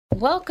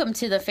Welcome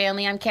to the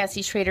family. I'm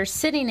Cassie Schrader,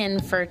 sitting in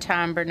for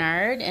Tom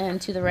Bernard, and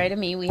to the right of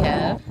me we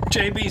have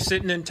JB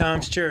sitting in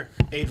Tom's chair.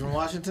 Adrian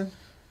Washington.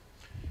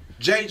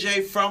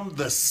 JJ from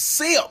the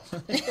SIP.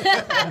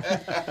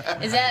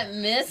 Is that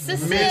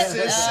Mississippi?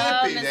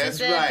 Mississippi, Oh,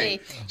 that's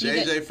right.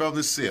 JJ from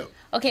the SIP.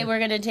 Okay, we're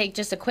going to take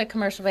just a quick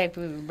commercial break.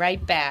 We'll be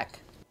right back.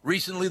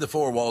 Recently, the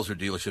 4 Walser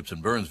dealerships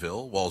in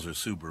Burnsville, Walser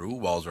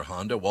Subaru, Walser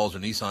Honda, Walser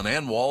Nissan,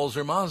 and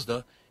Walser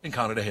Mazda,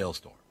 encountered a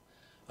hailstorm.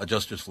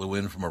 Adjusters flew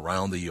in from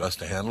around the U.S.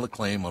 to handle a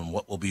claim on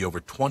what will be over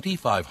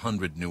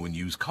 2,500 new and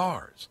used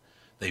cars.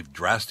 They've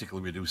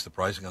drastically reduced the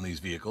pricing on these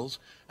vehicles,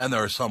 and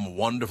there are some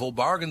wonderful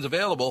bargains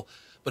available.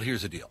 But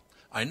here's the deal.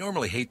 I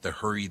normally hate the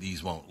hurry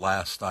these won't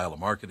last style of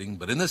marketing,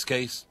 but in this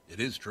case, it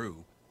is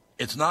true.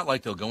 It's not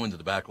like they'll go into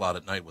the back lot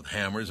at night with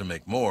hammers and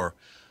make more.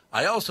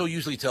 I also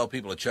usually tell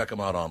people to check them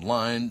out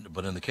online,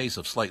 but in the case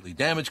of slightly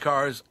damaged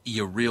cars,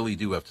 you really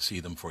do have to see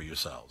them for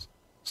yourselves.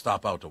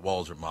 Stop out to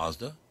Walser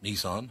Mazda,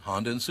 Nissan,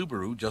 Honda, and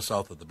Subaru just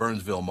south of the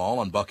Burnsville Mall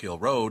on Buck Hill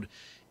Road.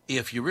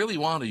 If you really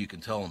want to, you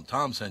can tell them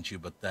Tom sent you,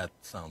 but that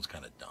sounds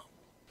kind of dumb.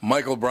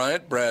 Michael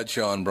Bryant,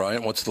 Bradshaw and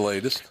Bryant, what's the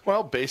latest?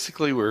 Well,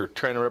 basically, we're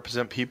trying to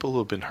represent people who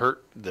have been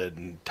hurt,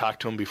 then talk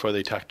to them before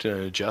they talk to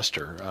an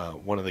adjuster.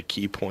 One of the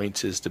key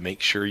points is to make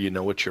sure you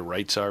know what your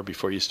rights are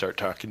before you start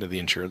talking to the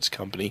insurance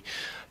company,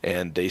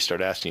 and they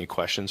start asking you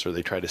questions or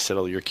they try to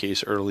settle your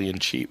case early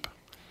and cheap.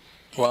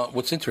 Well,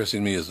 what's interesting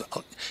to me is,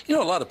 a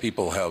lot of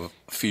people have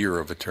fear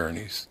of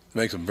attorneys. It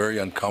makes them very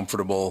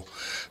uncomfortable.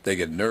 They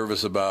get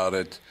nervous about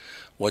it.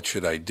 What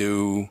should I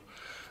do?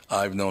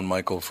 I've known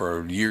Michael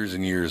for years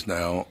and years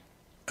now,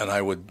 and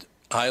I would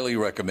highly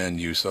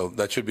recommend you. So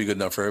that should be good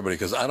enough for everybody,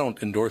 because I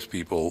don't endorse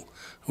people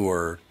who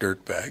are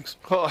dirtbags.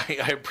 Well,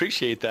 I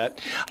appreciate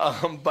that.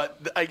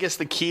 But I guess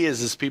the key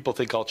is people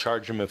think I'll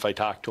charge them if I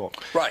talk to them.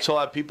 Right. So a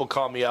lot of people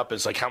call me up.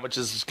 It's like, how much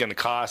is this going to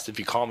cost if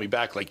you call me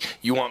back? Like,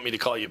 you want me to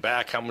call you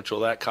back? How much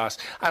will that cost?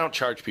 I don't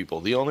charge people.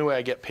 The only way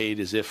I get paid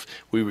is if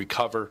we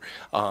recover,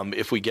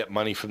 if we get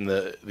money from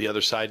the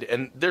other side.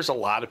 And there's a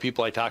lot of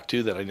people I talk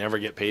to that I never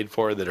get paid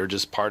for that are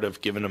just part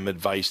of giving them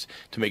advice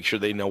to make sure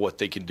they know what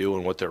they can do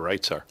and what their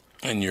rights are.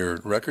 And your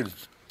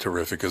record's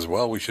terrific as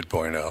well, we should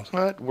point out.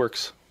 Well, it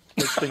works.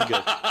 It's been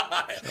good.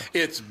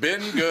 It's been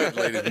good,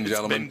 ladies and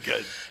gentlemen. It's been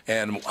good.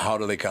 And how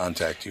do they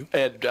contact you?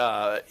 And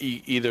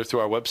either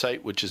through our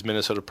website, which is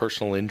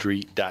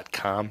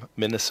minnesotapersonalinjury.com,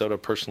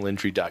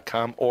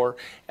 minnesotapersonalinjury.com, or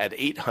at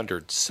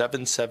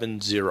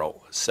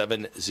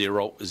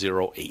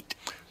 800-770-7008.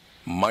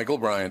 Michael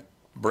Bryant,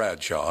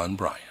 Bradshaw and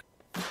Bryant.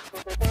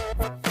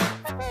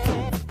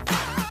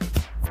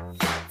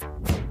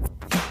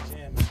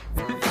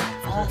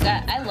 Oh,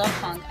 God, I love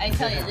funk. I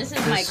tell you, this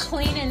is my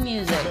cleaning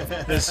music.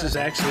 This is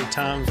actually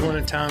one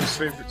of Tom's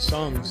favorite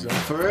songs, though.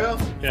 For real?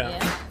 Yeah.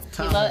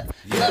 He loves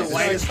The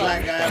whitest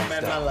black guy I've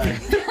met in my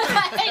life.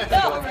 I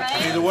know,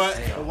 right? He's the what?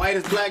 The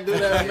whitest black dude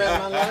I've ever met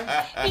in my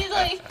life. He's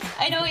like,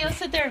 I know he'll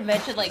sit there and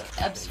mention, like,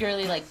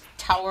 obscurely, like,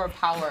 Tower of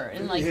Power.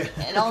 And, like,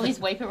 and all these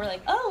white people were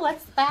like, oh,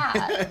 what's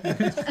that?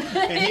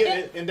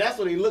 and that's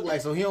what he looked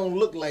like. So he don't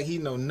look like he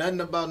know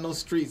nothing about no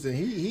streets. And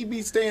he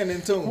be staying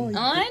in tune. Oh,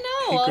 I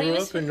know. He Well, grew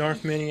was up in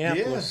North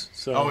Minneapolis. Yeah.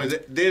 So. Oh,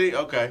 did he?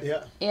 Okay.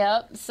 Yeah.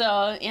 Yep.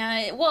 So,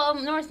 yeah. Well,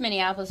 North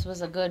Minneapolis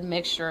was a good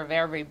mixture of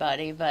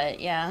everybody, but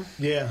yeah.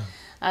 Yeah.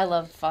 I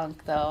love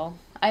funk, though.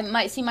 I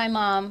might see my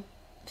mom.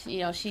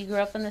 She grew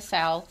up in the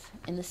South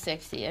in the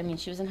 60s. I mean,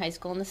 she was in high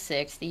school in the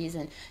 60s,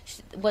 and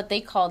what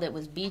they called it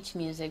was beach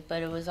music,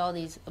 but it was all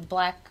these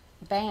black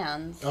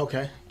bands.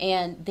 Okay.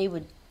 And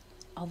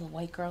all the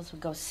white girls would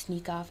go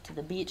sneak off to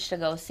the beach to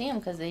go see them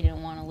because they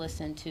didn't want to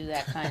listen to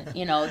that kind,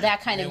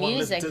 that kind of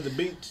music. To the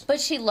beach. But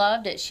she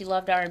loved it. She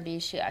loved R&B.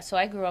 So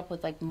I grew up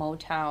with like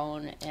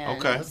Motown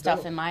and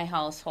stuff in my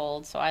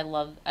household. So I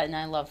love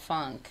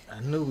funk. I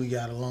knew we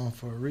got along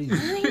for a reason.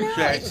 I know.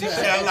 Yeah, she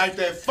sound like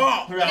that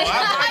funk. No,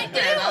 I do.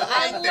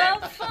 I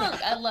love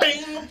funk. I love.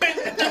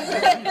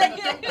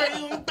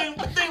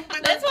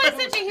 That's why I'm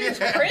such a huge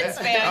Prince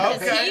fan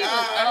because he was.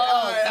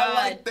 I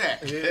like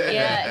that.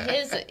 Yeah,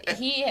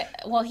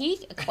 he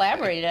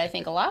collaborated, I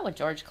think, a lot with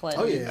George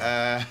Clinton. Oh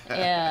yeah.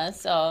 Yeah.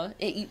 So,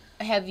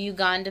 have you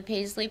gone to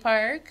Paisley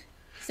Park?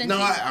 No,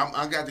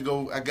 I got to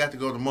go. I got to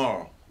go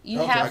tomorrow. You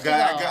have to go.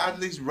 I got at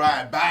least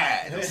ride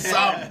by it or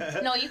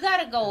something. No, you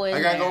got to go in.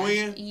 I got to there. go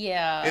in?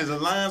 Yeah. Is the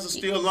lines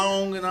still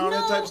long and all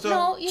that type of stuff?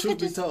 No, you Truth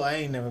could be just. told, I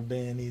ain't never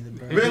been either,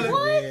 bro. Really?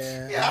 What?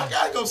 Yeah, I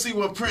got to go see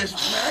what Prince.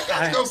 Man, I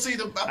got to go see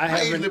the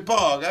Paisley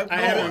Park.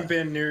 I haven't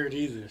been near it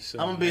either. So.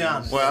 I'm gonna be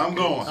honest. Well, I'm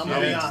going. I'm gonna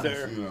be honest.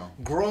 There.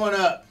 Growing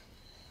up,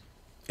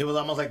 it was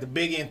almost like the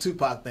Biggie and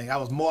Tupac thing. I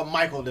was more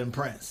Michael than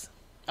Prince.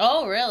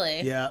 Oh,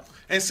 really? Yeah.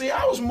 And see,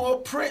 I was more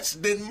Prince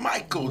than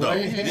Michael, though.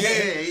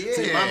 Yeah.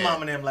 See, my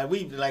mom and them,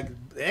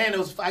 and it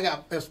was 5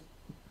 of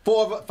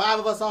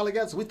us all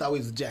together, so we thought we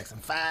was Jackson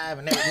 5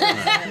 and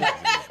everything.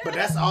 But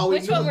that's all we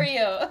knew. Which one were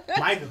you?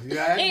 Michael.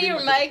 You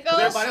were Michael?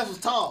 Everybody else was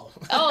tall.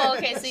 Oh,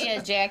 okay. So you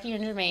had Jackie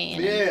and Jermaine.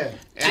 Yeah.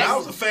 And I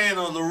was a fan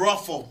of the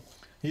Ruffle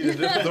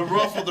The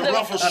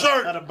ruffle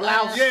shirt. The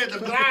blouse. Yeah, the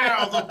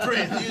blouse of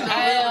Prince. You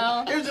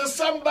know, it was just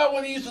something about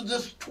when he used to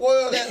just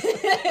twirl that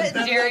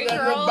Jerry that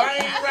curl.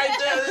 bang right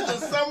there. There's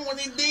just something when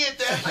he did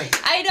that. Like,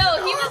 I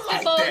know, he was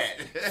like the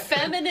that. most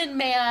feminine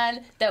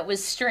man that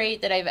was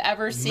straight that I've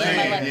ever seen in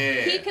my life. yeah.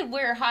 He could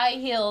wear high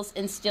heels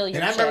and still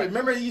your And I chick.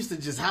 remember he used to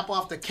just hop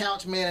off the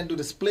couch, man, and do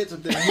the splits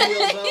with the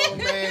heels on,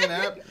 man.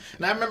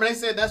 And I remember they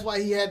said that's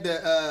why he had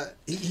the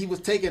he was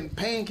taking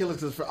painkillers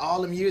because for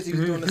all them years he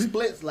was doing the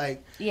splits,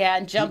 like Yeah,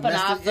 and jumping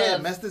messed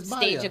off messed his of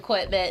body stage up.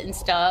 equipment and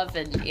stuff,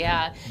 and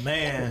yeah.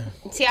 man.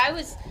 See, I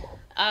was,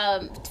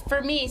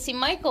 for me,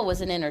 Michael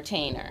was an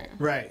entertainer,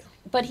 Right.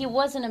 but he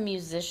wasn't a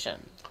musician.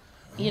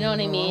 You know what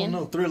I mean?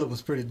 No, Thriller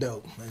was pretty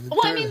dope. Well,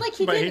 I mean, like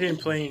But he didn't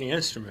play any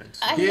instruments.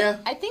 I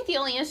think the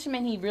only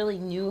instrument he really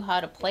knew how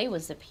to play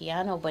was the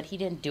piano, but he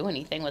didn't do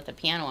anything with the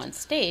piano on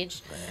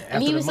stage. After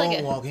he the was like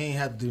moonwalk, he ain't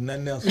have to do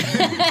nothing else.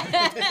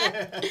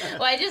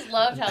 well, I just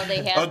loved how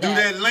they had do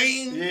that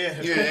lean? Yeah.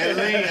 that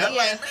lean. I'm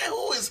like, man,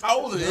 who is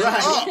holding it Right.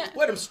 up?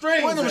 Where them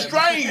strings? Where them at?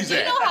 strings Do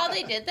you at? know how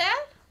they did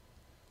that?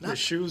 The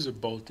shoes are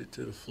bolted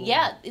to the floor.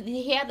 Yeah,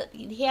 he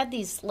had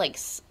these like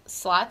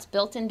slots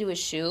built into his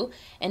shoe,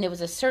 and there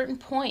was a certain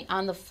point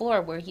on the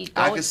floor where he'd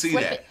go I and can see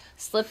slip that. it,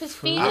 slip his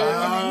feet in, and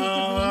then he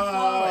could lean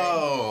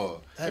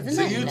forward. Isn't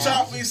So that you nice?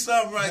 taught me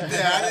something right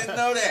there. I didn't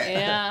know that.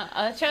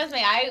 Yeah, trust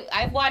me,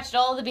 I've watched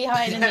all the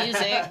behind the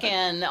music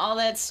and all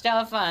that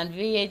stuff on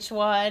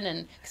VH1,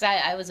 and because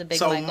I was a big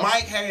So Michael.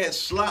 Mike had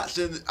slots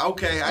in.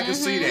 Okay, I can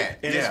see that.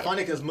 And it's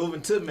funny because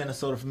moving to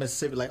Minnesota from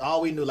Mississippi, like all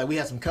we knew, like we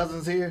had some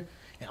cousins here,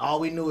 and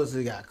all we knew is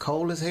it got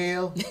cold as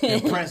hell,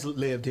 and Prince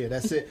lived here.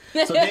 That's it.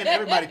 So then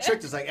everybody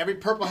tricked us. Like every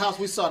purple house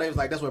we saw, they was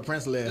like, "That's where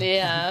Prince lived."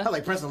 Yeah. I was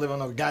like, Prince don't live on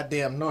no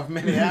goddamn North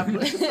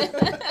Minneapolis.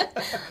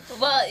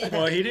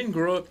 Well, He didn't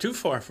grow up too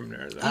far from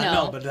there, though. I No.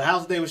 know, but the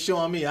house they was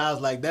showing me, I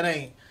was like, that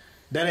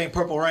ain't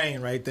Purple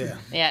Rain right there.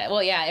 yeah,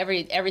 well, yeah,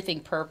 everything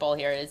purple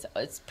here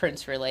is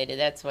Prince related.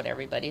 That's what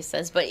everybody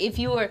says. But if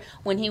you were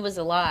when he was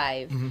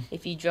alive,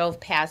 if you drove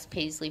past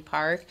Paisley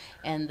Park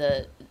and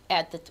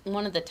at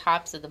one of the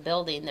tops of the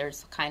building,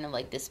 there's kind of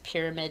like this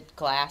pyramid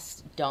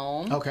glass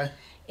dome. Okay.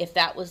 If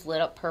that was lit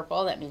up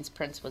purple, that means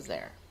Prince was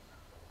there.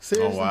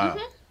 Seriously? Oh wow.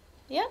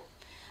 Yeah.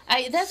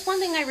 That's one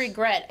thing I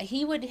regret.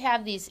 He would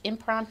have these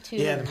impromptu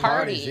Yeah, the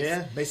parties.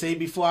 Yeah, they say he'd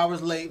be 4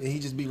 hours late and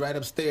he'd just be right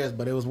upstairs,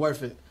 but it was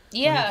worth it.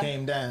 Yeah. When he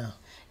came down.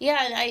 Yeah,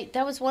 and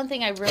that was one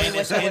thing I really And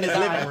wish it's I would in his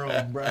have living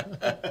done. room, bro.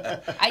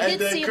 I did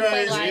that see him play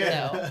crazy? live,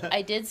 Yeah. though.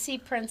 I did see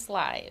Prince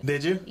live.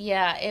 Did you?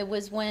 Yeah, it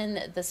was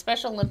when the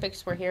Special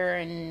Olympics were here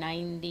in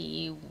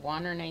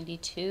 91 or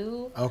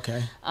 92.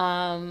 Okay.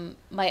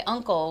 My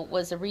uncle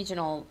was a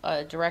regional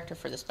director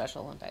for the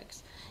Special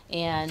Olympics,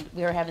 and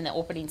we were having the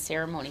opening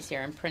ceremonies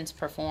here, and Prince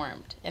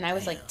performed. And I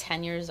was like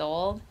 10 years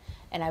old,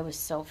 and I was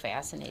so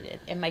fascinated.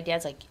 And my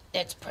dad's like,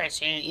 "That's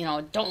Prince, you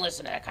know, don't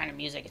listen to that kind of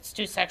music. It's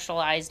too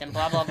sexualized and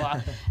blah, blah,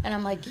 blah." And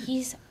I'm like,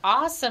 "He's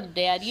awesome,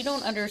 Dad. You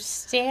don't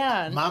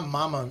understand." My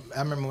mama, I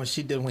remember when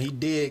he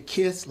did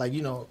Kiss, like,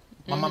 you know,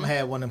 my mama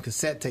had one of them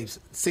cassette tapes,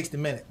 60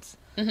 minutes.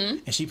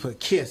 And she put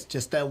Kiss,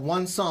 just that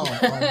one song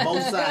on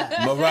both sides.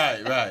 But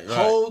right.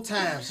 Whole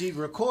time she'd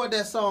record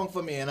that song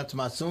for me, and up to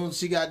my soon as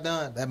she got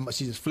done,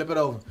 she just flip it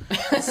over.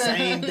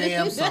 Same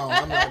damn song.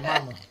 I'm like,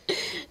 Mama.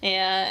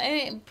 Yeah, I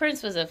mean,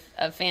 Prince was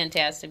a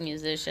fantastic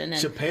musician.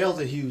 And Chappelle's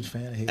a huge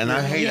fan of his. And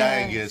I hate I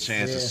didn't Yes. get a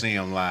chance to Yeah. see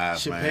him live,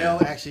 Chappelle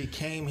man. actually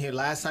came here.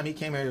 Last time he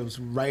came here, it was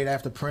right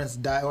after Prince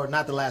died, or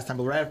not the last time,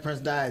 but right after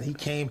Prince died. He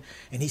came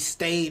and he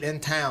stayed in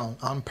town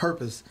on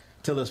purpose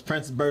till it was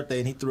Prince's birthday,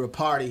 and he threw a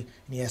party,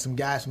 and he had some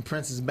guys from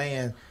Prince's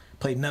band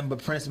play nothing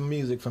but Prince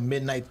music from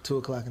midnight to 2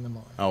 o'clock in the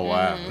morning. Oh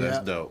wow, that's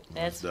Yeah. dope.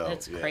 That's dope.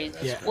 Yeah, crazy.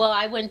 Yeah. Well,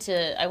 I went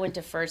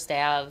to First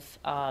Ave.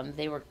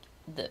 They were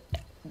the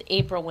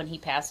April when he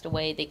passed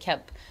away. They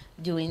kept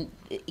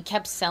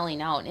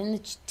selling out, and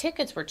the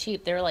tickets were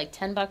cheap. They were like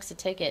 $10 a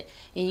ticket,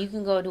 and you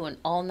can go to an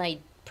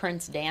all-night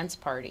Prince dance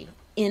party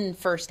in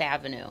First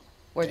Avenue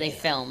where they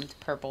filmed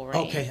Purple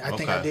Rain. Okay, I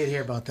think I did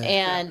hear about that.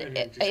 And And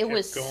it, just kept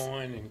was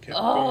going and kept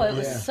oh, going it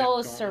was and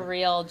so kept going.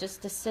 surreal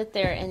just to sit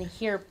there and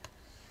hear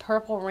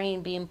Purple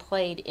Rain being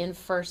played in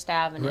First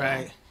Avenue.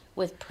 Right.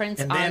 With Prince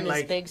And on then, this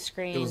like, big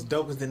screen. It was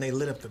dope because then they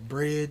lit up the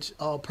bridge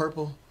all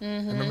purple. I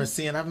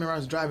remember I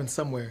was driving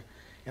somewhere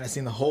and I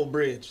seen the whole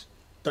bridge,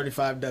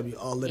 35W,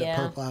 all lit Yeah. up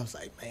purple. I was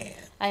like, man.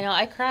 I know,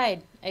 I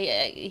cried.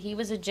 He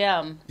was a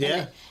gem.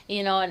 Yeah.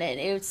 And, and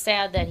it was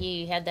sad that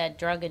he had that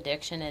drug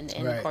addiction, and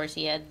Right. of course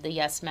he had the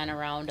yes men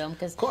around him.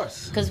 Of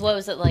course. Because what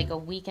was it, like a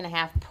week and a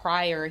half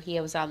prior, he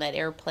was on that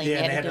airplane. Yeah,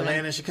 and they had to to do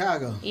land in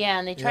Chicago. Yeah,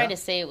 and they tried Yeah. to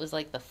say it was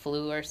like the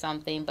flu or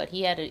something, but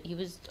he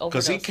was overdosing.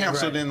 Because he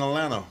canceled Right. in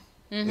Atlanta.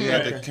 He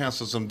had to Okay.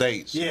 cancel some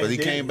dates, Yeah, but he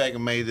did came he? back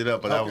and made it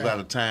up. But I was Okay. out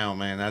of town,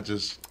 man.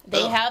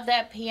 They have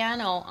that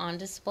piano on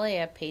display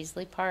at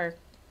Paisley Park.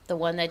 The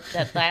one that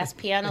last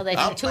piano that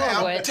you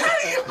toured with.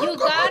 You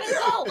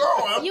gotta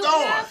go. You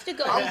have to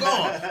go. I'm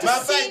going. Matter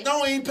of fact,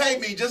 don't even pay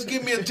me. Just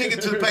give me a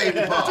ticket to the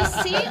Paisley Park. To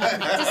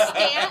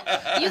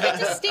stand. You get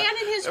to stand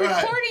in his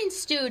Right. recording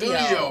studio.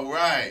 Studio,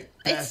 right.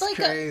 That's It's like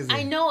crazy.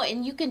 I know,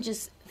 and you can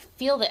just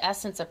feel the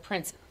essence of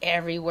Prince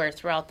everywhere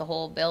throughout the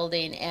whole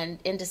building,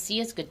 and to see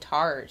his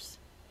guitars,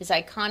 his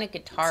iconic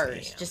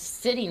guitars,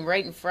 just sitting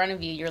right in front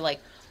of you. You're like,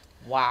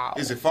 wow.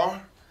 Is it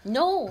far?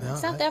 No,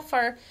 it's not that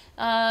far.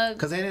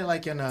 Because ain't it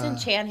like in... it's in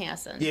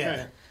Chanhassen. Yeah.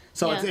 Right.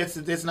 So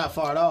it's not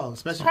far at all,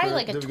 especially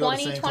probably for, like a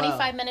 20,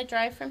 25-minute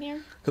drive from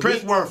here.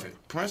 Prince worth it.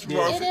 Prince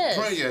worth it. It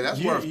is. Yeah, that's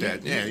worth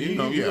that. Yeah, you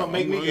know, you gonna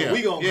make me go.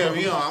 We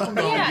gonna I'm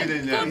gonna get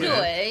in there. Go do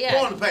it. Yeah.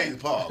 Go on to Paisley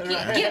Park.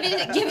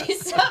 Give me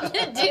something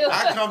to do.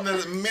 I come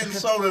to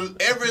Minnesota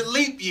every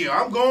leap year.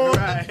 I'm going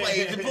to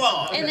Paisley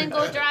Park. And then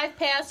go drive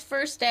past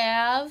First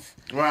Ave.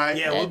 Right.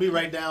 Yeah, we'll be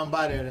right down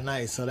by there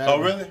tonight. So that.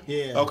 Oh, really?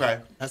 Yeah. Okay.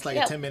 That's like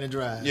a 10-minute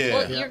drive. Yeah.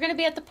 Well, you're going to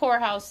be at the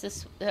Poorhouse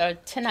this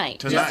tonight.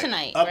 Just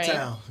tonight.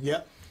 Uptown. Right?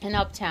 Yep. In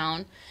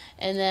Uptown,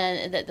 and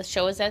then the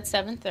show is at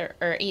 7:30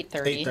 or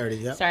 8:30.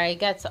 8:30. Yep. Sorry, I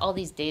got all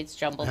these dates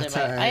jumbled That's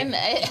in my. all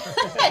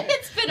right.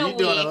 It's been a week.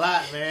 You're doing a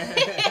lot, man.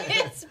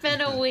 It's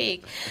been a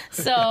week.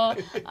 So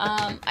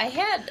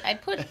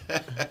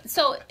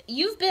So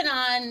you've been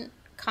on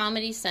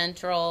Comedy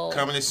Central.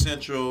 Comedy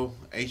Central,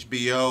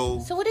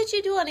 HBO. So what did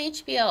you do on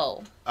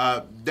HBO?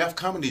 Def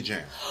Comedy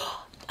Jam.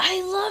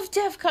 I love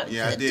Def Comedy.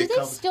 Yeah, I did. Do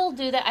they still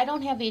do that? I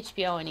don't have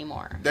HBO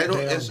anymore. They don't.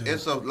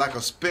 It's like a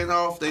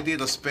spinoff. They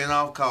did a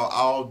spinoff called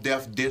All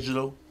Def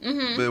Digital,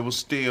 but it was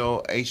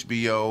still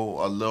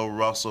HBO. A Lil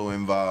Russell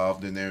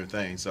involved and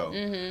everything. So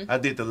I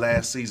did the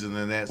last season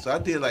of that. So I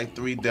did like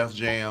 3 Def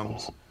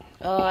Jams.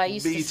 Oh, I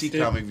used BET to.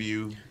 Comic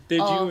View. Did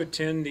you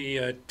attend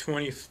the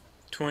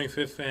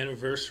 25th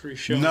anniversary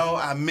show? No,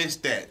 I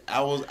missed that.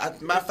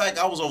 Matter of fact,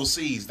 I was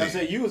overseas then. I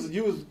said you was.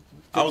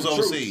 I was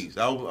overseas.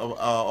 I was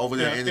over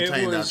there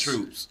entertaining our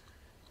troops.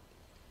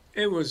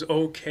 It was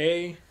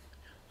okay.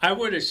 I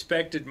would have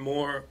expected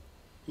more,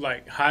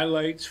 like,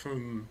 highlights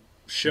from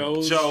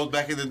shows. Shows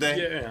back in the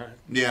day?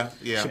 Yeah.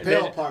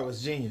 Chappelle part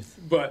was genius.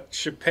 But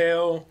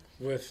Chappelle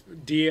with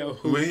D.L.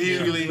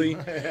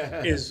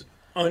 Hughley is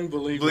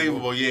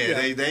unbelievable.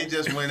 Yeah. They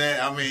just went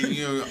at, I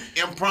mean,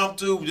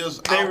 impromptu,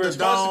 just they out were the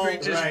supposed dome. to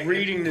be just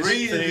reading this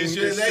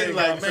thing. They were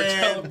like,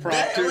 man,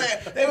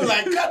 they were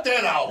like, cut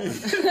that off.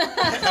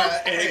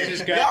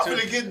 Y'all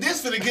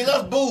finna get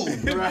us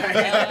booed. Right.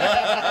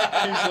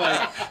 He's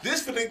like,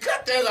 this finna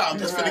cut that off.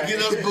 This finna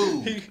get us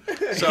booed.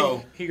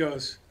 So he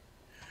goes,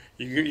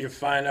 you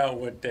find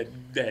out what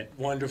that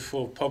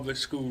wonderful public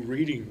school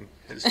reading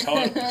has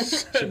taught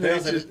us.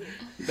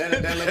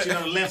 That lets you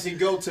know the lengths he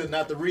go to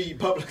not to read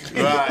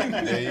publicly. Right.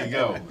 There you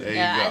go.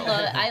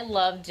 I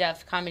love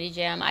Def Comedy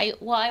Jam. I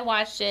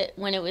watched it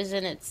when it was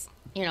in its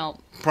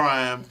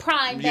prime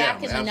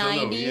back in the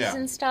 90s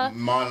and stuff.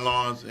 Martin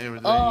Lawrence,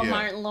 everything. Oh,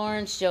 Martin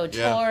Lawrence, Joe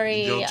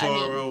Torre. Joe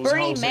Torre,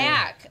 Bernie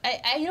Mac.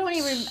 I don't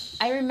even.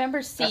 I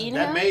remember seeing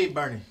him. That made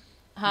Bernie.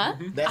 Huh?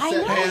 I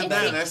know.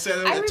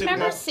 I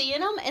remember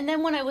seeing him, and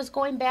then when I was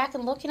going back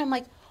and looking, I'm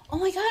like, oh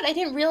my God, I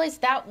didn't realize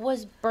that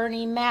was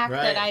Bernie Mac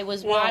that I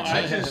was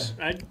watching.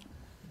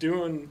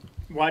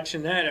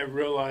 Watching that, I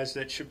realized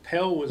that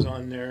Chappelle was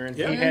on there, and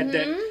he had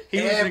that.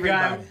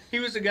 He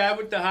was the guy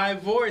with the high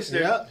voice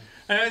there,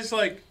 and I was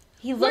like,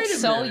 he looked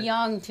so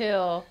young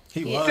too.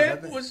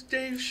 That was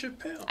Dave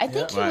Chappelle. I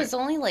think he was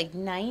only like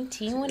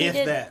 19 when he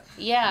did that.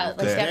 Yeah,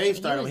 because Dave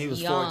started when he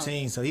was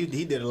 14, so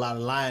he did a lot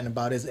of lying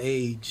about his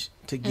age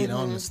to get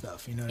on the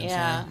stuff. You know what I'm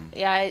saying?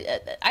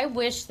 Yeah. I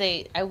wish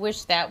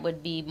that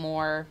would be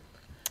more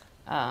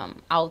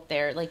out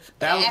there, like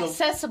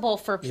accessible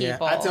for people. Yeah,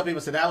 I tell people,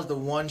 that was the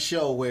one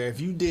show where if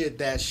you did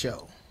that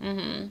show,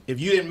 if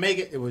you didn't make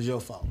it, it was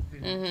your fault.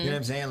 You know what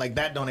I'm saying? Like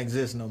that don't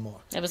exist no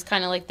more. It was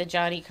kind of like the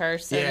Johnny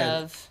Carson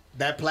of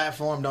that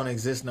platform don't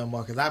exist no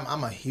more because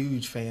I'm a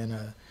huge fan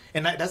of,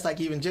 and that's like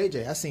even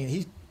JJ. I seen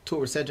he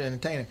toured with Cedric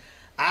Entertainer.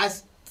 I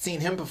seen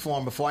him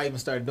perform before I even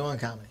started doing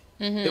comedy.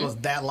 It was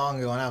that long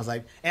ago, and I was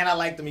like, and I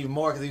liked him even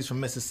more because he was from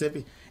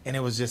Mississippi, and it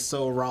was just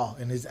so raw,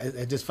 and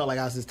it just felt like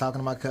I was just talking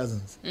to my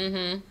cousins.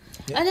 Yeah.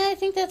 And I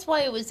think that's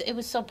why it was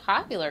so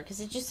popular because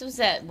it was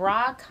that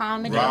raw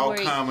comedy.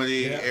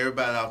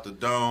 Everybody off the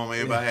dome.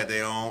 Everybody had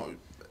their own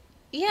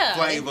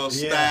flavor,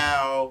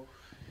 style.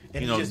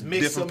 And you just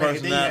mixed different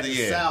personality. You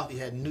had the South, you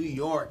had New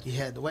York, you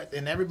had the West,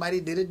 and everybody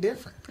did it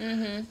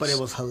different. But it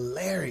was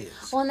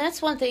hilarious. Well, and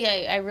that's one thing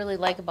I really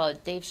like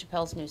about Dave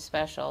Chappelle's new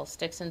special,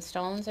 Sticks and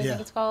Stones, I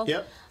think it's called.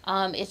 Yep.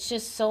 It's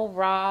just so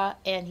raw,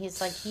 and he's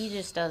like, he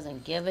just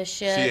doesn't give a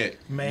shit.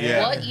 Man.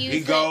 Yeah. What you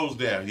he goes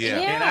there,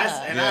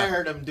 I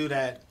heard him do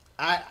that.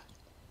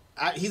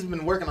 He's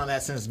been working on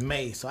that since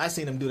May, so I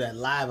seen him do that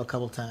live a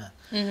couple times.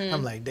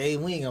 I'm like,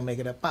 Dave, we ain't gonna make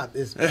it up out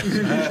this.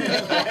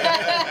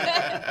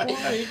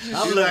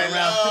 I'm looking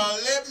around.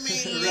 Let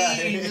me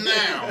leave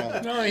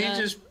now. No,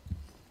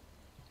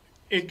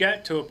 it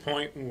got to a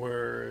point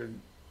where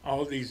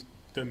all the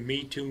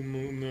Me Too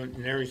movement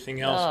and everything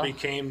else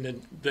became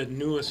the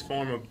newest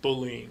form of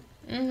bullying.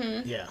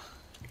 Yeah.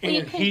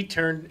 And he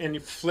turned and he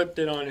flipped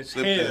it on its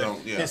head.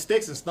 And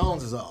Sticks and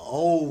Stones is an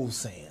old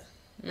saying.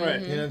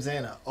 Right. You know what I'm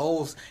saying?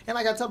 And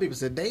like I tell people,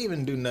 Dave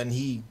didn't do nothing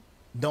he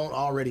don't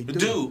already do.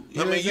 You know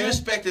what I'm saying?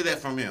 expected that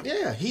from him.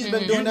 Yeah, he's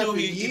been doing that for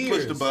years. He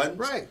pushed the button.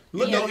 Right.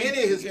 Look at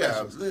any of his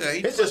specials. Yeah, he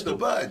it's pushed just the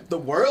button. The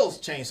world's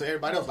changed, so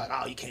everybody else like,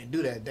 oh, you can't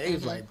do that.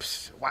 Dave's like,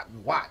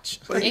 watch.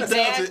 But he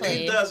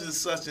Exactly. does it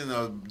such in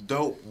a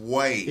dope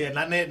way. Yeah,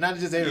 not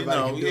just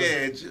everybody can do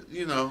it.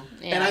 Yeah.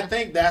 And I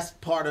think that's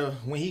part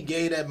of when he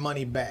gave that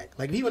money back.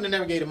 Like, if he would have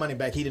never gave the money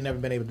back, he'd have never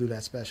been able to do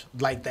that special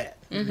like that.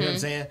 You know what I'm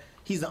saying?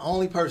 He's the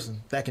only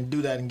person that can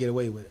do that and get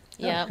away with it.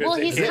 Yeah, well,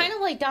 he's kind of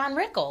like Don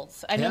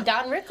Rickles. I mean,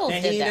 Don Rickles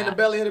and did he that. ain't in the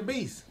belly of the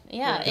beast.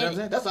 Yeah. You know what I'm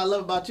saying? That's what I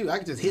love about you. I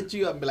can just hit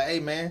you up and be like, hey,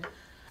 man.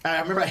 I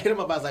remember I hit him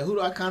up. I was like, who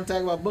do I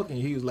contact about booking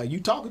you? He was like, you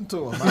talking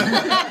to him.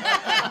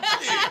 I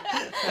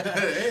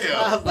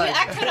was like,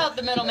 I cut out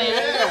the middleman.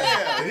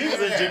 yeah. He was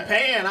in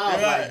Japan. I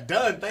was like,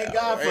 done. Thank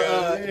God for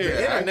the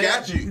internet. I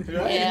got you.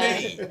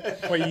 Yeah.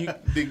 Well, you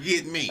To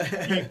get me.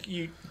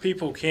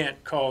 people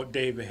can't call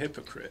Dave a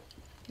hypocrite,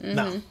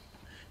 No.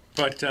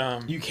 but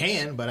You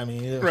can, but I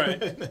mean. Yeah.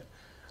 right.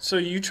 So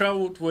you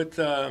traveled with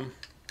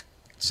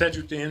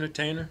Cedric the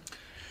Entertainer.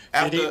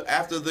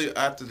 After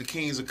the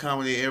Kings of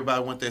Comedy,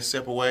 everybody went their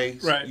separate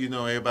ways. Right. You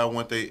know, everybody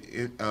went their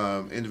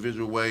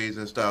individual ways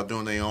and started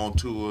doing their own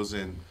tours.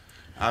 And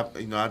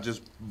I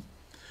just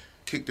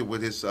kicked it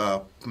with his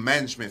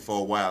management for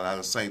a while out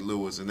of St.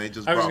 Louis, and they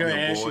just I was brought me going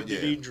to on ask board. you,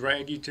 did he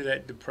drag you to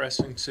that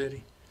depressing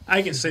city?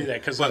 I can say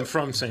that because I'm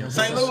from St. Louis.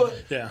 St.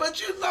 Louis? Yeah.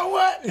 But you know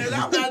what? And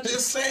I'm not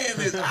just saying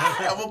this. I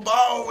have a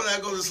ball when I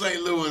go to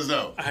St. Louis,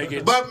 though.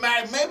 But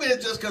maybe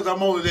it's just because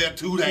I'm only there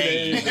 2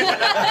 days. It's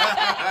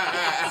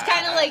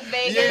kind of like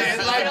Vegas. Yeah,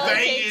 it's You like can only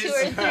take Vegas. 2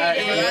 or 3 When I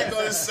days.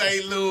 go to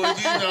St. Louis,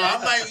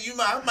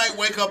 I might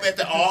wake up at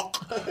the Ark.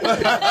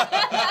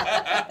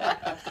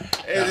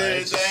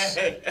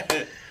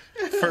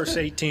 First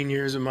 18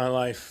 years of my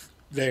life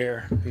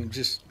there, and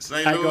just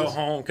St. I go Louis?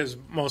 home because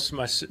most of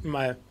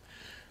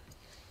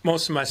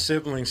my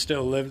siblings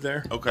still live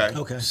there.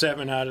 Okay.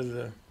 7 out of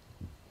the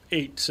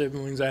 8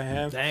 siblings I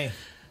have. Dang.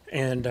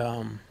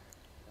 And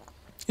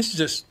it's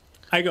just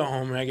I go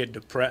home and I get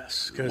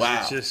depressed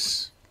because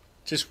it's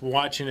just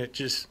watching it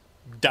just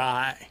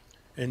die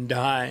and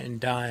die and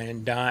die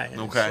and die.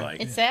 And Okay.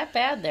 It's that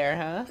bad there,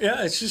 huh?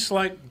 yeah, it's just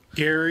like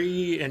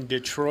Gary and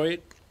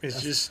Detroit. It's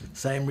just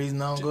Same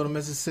reason I don't go to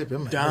Mississippi.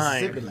 I'm like,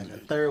 dying. Mississippi like a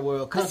third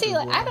world But country. see,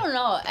 like, boy. I don't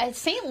know.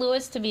 St.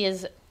 Louis to me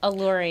is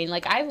alluring.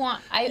 Like I've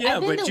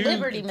been to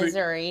Liberty,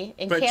 Missouri,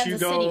 and Kansas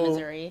City,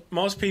 Missouri.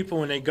 Most people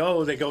when they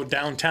go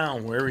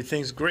downtown where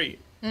everything's great.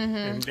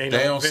 And They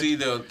don't see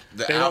the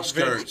don't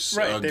outskirts,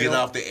 right, they get don't-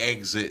 off the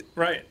exit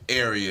Right.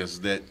 areas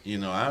that,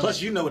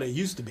 Plus, you know what it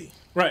used to be.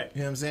 Right.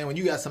 You know what I'm saying? When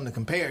you got something to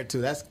compare it to,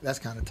 that's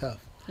kind of tough.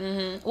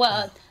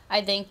 Well,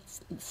 I think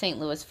St.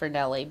 Louis for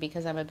Nelly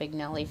because I'm a big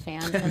Nelly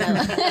fan.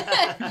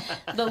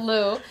 The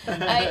Lou,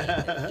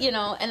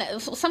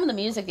 and some of the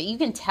music that you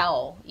can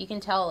tell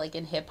like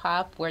in hip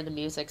hop where the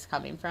music's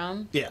coming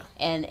from. Yeah.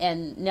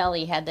 And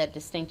Nelly had that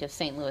distinctive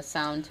St. Louis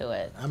sound to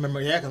it. I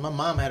remember, because my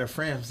mom had a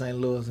friend from St.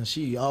 Louis, and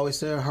she always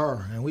said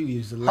her, and we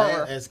used to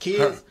laugh as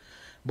kids.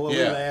 Boy,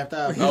 we laughed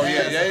out. Oh,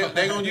 yeah,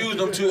 they going to use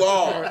them 2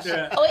 R's.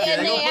 Yeah. Oh, yeah,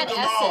 and They they going to add put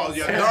them all. S's.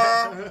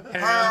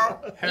 Yeah,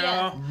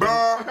 Hell,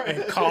 brr,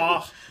 and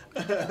caw.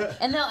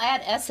 And they'll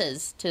add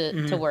S's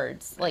to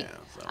words. Like,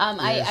 Yeah,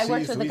 I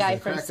worked she with a used guy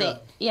to from crack St.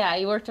 up. Yeah,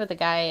 I worked with a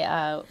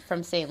guy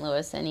from St.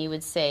 Louis, and he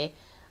would say,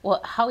 well,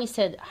 how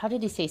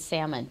did he say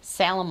salmon?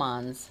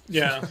 Salamons.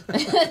 Yeah.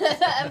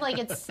 I'm like,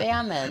 it's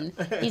salmon.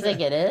 He's like,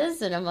 it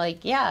is? And I'm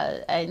like,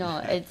 yeah, I know.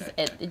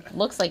 It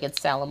looks like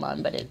it's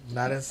Salomon, but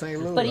Not in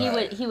St. Louis. But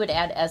he would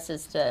add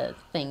S's to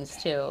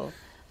things too.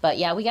 But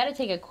yeah, we got to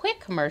take a quick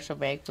commercial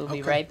break. We'll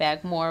be right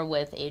back. More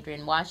with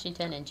Adrian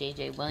Washington and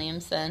JJ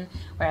Williamson.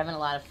 We're having a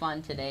lot of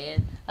fun today.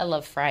 I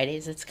love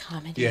Fridays. It's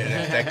comedy.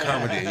 Yeah, that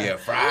comedy. Yeah,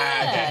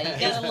 Friday. Yeah, you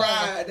It's gotta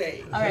love-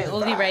 Friday. All right,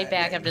 we'll be right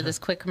back after this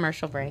quick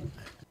commercial break.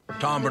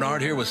 Tom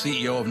Bernard here with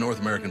CEO of North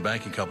American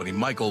Banking Company,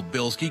 Michael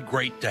Bilski.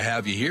 Great to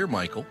have you here,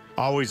 Michael.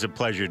 Always a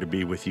pleasure to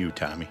be with you,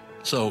 Tommy.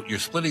 So you're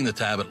splitting the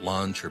tab at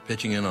lunch or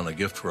pitching in on a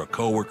gift for a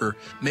coworker.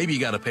 Maybe you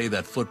got to pay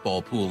that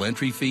football pool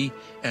entry fee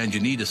and you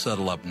need to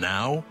settle up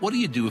now. What do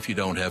you do if you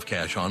don't have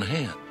cash on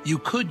hand? You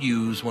could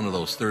use one of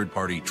those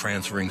third-party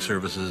transferring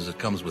services that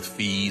comes with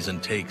fees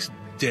and takes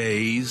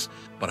days.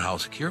 But how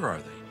secure are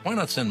they? Why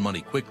not send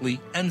money quickly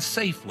and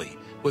safely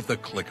with the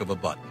click of a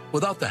button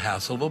without the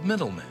hassle of a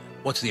middleman?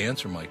 What's the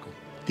answer, Michael?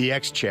 The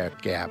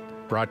X-Check app,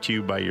 brought to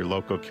you by your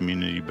local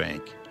community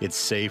bank. It's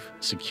safe,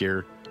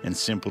 secure, and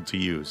simple to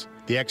use.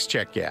 The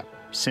X-Check app.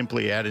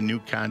 Simply add a new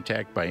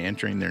contact by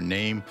entering their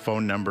name,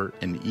 phone number,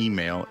 and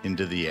email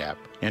into the app.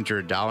 Enter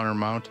a dollar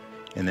amount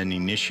and then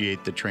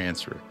initiate the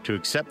transfer. To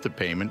accept the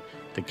payment,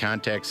 the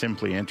contact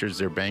simply enters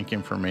their bank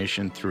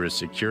information through a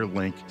secure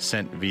link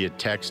sent via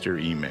text or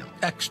email.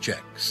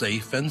 X-Check,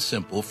 safe and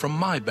simple from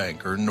my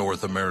banker,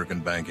 North American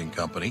Banking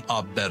Company,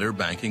 a better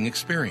banking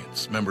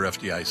experience. Member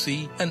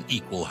FDIC, an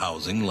equal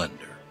housing lender.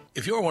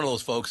 If you're one of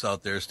those folks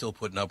out there still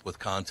putting up with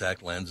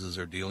contact lenses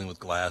or dealing with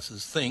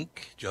glasses,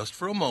 think, just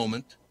for a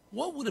moment,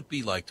 what would it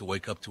be like to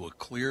wake up to a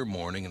clear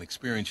morning and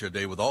experience your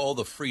day with all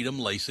the freedom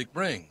LASIK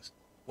brings?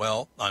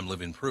 Well, I'm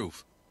living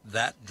proof.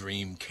 that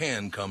dream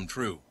can come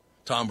true.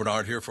 Tom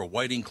Bernard here for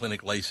Whiting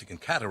Clinic LASIK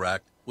and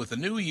Cataract. With the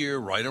new year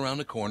right around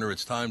the corner,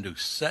 it's time to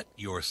set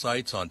your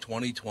sights on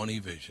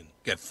 20/20 vision.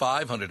 Get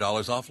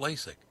 $500 off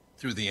LASIK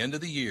through the end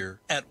of the year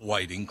at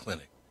Whiting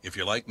Clinic. If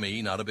you're like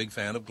me, not a big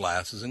fan of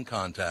glasses and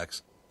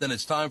contacts, then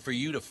it's time for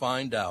you to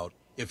find out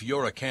if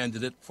you're a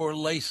candidate for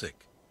LASIK.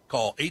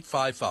 Call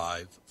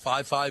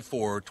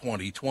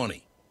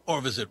 855-554-2020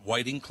 or visit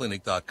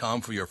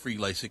whitingclinic.com for your free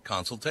LASIK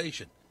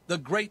consultation. The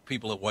great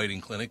people at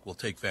Whiting Clinic will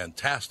take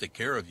fantastic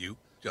care of you,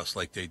 just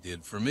like they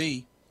did for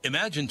me.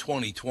 Imagine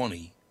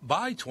 2020,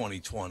 buy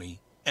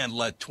 2020, and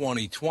let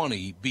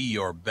 2020 be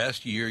your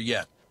best year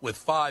yet with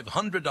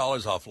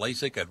 $500 off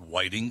LASIK at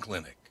Whiting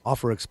Clinic.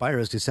 Offer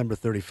expires December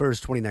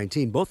 31st,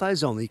 2019. Both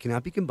eyes only,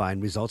 cannot be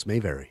combined. Results may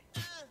vary.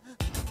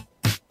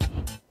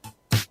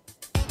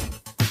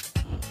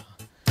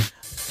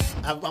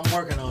 I'm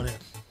working on it.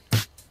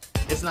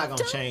 It's not going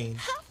to change.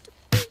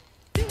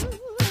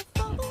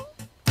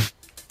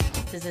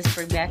 Does this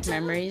bring back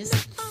memories?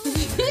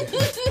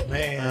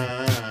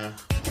 Man.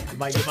 I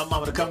might get my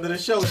mama to come to the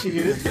show. She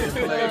hear this being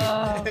played.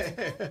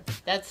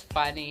 That's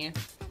funny.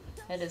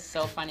 That is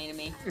so funny to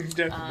me.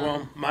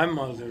 Well, my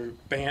mother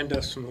banned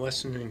us from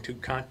listening to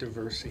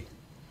Controversy.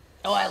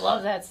 Oh, I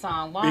love that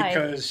song. Why?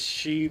 Because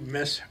she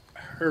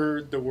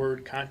misheard the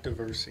word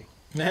controversy.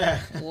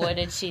 What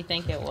did she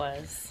think it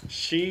was?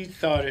 She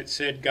thought it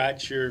said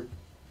 "got your."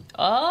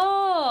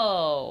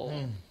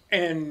 Oh.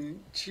 And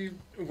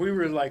we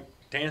were like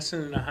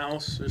dancing in the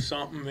house or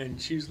something,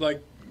 and she's like,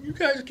 "You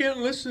guys can't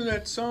listen to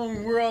that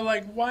song." We're all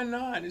like, "Why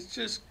not? It's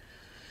just,"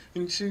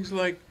 and she's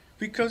like,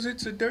 "Because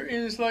it's a dirt,"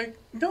 and it's like,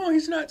 "No,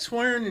 he's not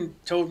swearing," and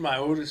told my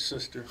oldest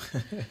sister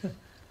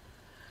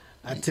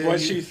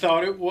she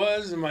thought it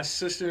was, and my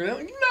sister was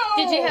like, "No."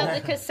 Did you have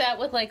the cassette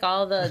with like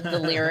all the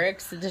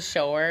lyrics to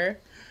show her?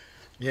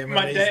 Yeah,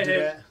 my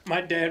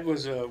dad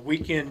was a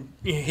weekend.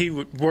 He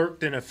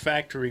worked in a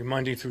factory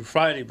Monday through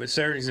Friday, but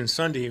Saturdays and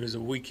Sunday he was a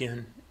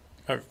weekend.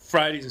 Or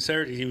Fridays and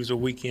Saturdays he was a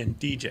weekend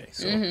DJ.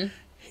 So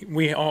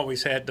we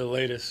always had the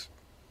latest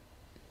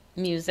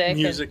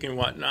music and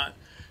whatnot.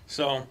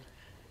 So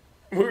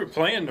we were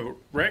playing the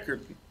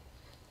record.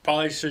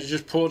 Polly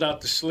just pulled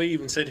out the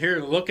sleeve and said, "Here,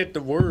 look at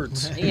the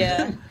words."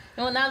 Yeah.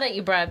 Well, now that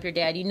you brought up your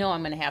dad, you know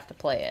I'm going to have to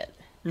play it.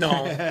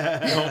 No,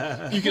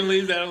 you can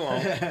leave that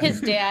alone.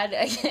 His dad,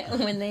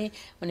 when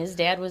his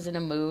dad was in a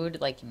mood,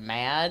 like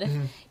mad,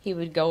 he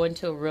would go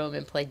into a room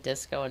and play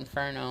Disco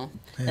Inferno.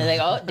 And they're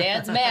like, "Oh,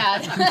 Dad's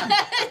mad.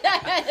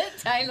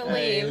 Time to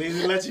leave." At least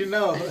he let you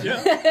know.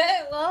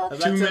 Yeah. Well,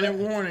 2-minute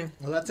warning.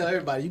 Well, I tell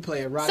everybody, you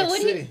play at Rock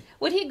City.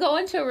 Would he go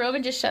into a room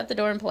and just shut the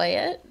door and play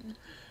it?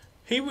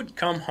 He would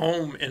come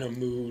home in a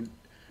mood.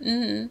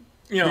 Did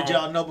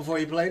y'all know before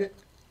he played it?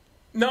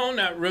 No,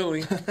 not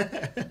really.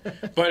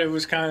 But it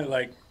was kind of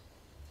like,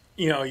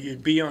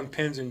 you'd be on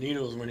pins and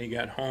needles when he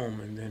got home,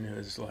 and then it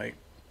was like,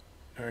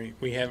 all right,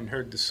 we haven't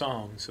heard the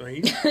song. So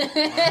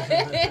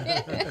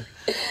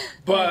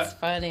That's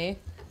funny.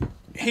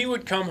 He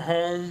would come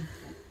home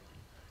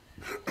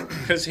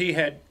because he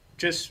had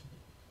just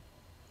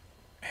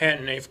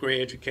had an 8th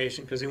grade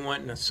education because he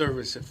went in the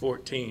service at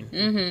 14.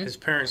 His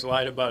parents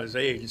lied about his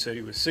age and said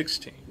he was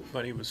 16,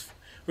 but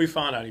we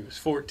found out he was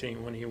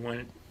 14 when he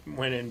went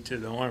into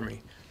the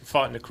Army,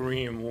 fought in the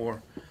Korean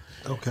War.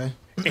 Okay.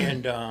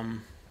 And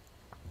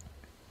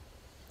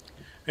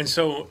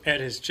so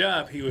at his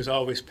job, he was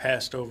always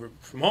passed over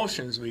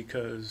promotions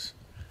because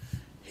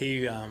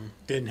he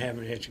didn't have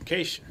an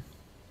education.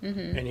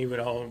 And he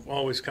would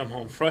always come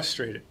home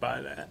frustrated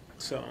by that.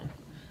 So,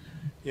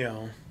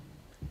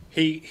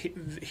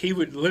 he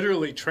would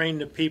literally train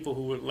the people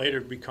who would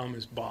later become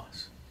his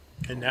boss.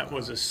 And that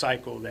was a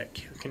cycle that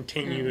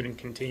continued and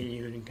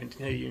continued and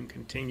continued and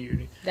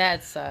continued.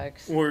 That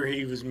sucks. Where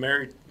he was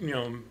married,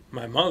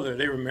 my mother,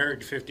 they were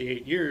married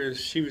 58 years.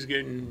 She was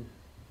getting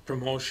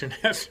promotion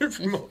after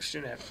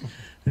promotion after.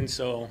 And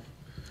so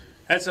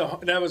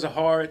that was a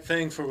hard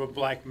thing for a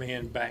black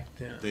man back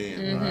then.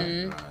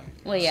 Right.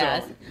 Well,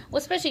 yeah. Well,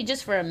 especially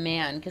just for a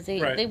man, because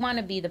they want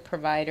to be the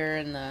provider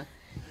and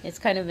it's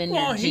kind of in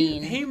your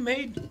gene. He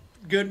made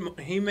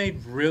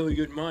really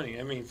good money.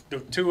 I mean, the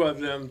two of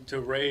them to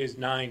raise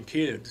 9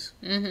 kids.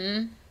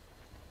 We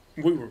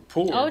were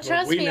poor. Oh,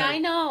 trust me, I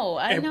know.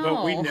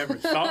 But we never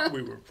thought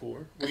we were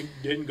poor. We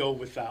didn't go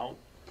without.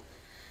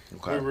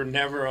 Okay. We were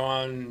never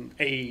on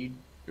aid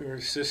or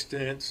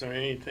assistance or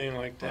anything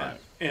like that. Right.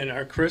 And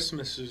our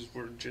Christmases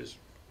were just,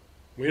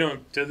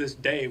 to this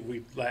day,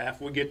 we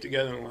laugh. We get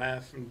together and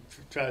laugh and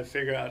try to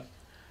figure out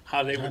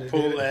how they would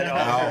pull that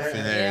off and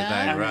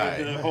everything,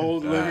 right? The whole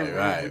living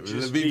room would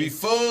just be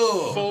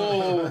full.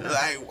 Full.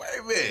 Like,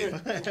 wait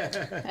a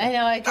minute. I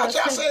know. Y'all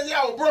saying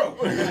y'all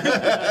broke.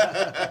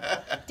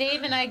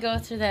 Dave and I go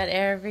through that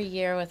every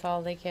year with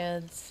all the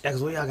kids. Yeah,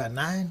 because we all got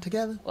 9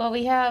 together? Well,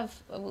 we have,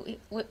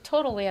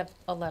 total we have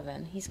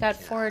 11. He's got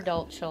 4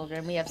 adult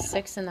children. We have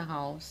 6 in the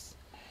house.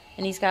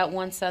 And he's got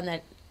one son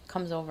that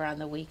comes over on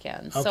the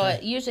weekends. Okay. So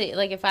usually,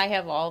 like if I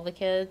have all the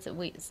kids,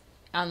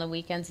 on the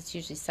weekends, it's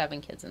usually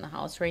 7 kids in the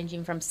house,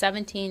 ranging from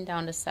 17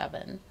 down to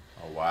 7.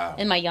 Oh, wow.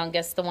 And my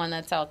youngest, the one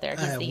that's out there. I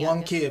He's have the one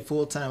youngest. kid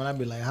full time, and I'd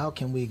be like, how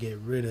can we get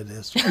rid of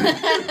this? You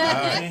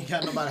ain't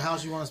got nobody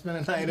house you want to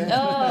spend the night at?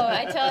 Oh,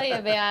 I tell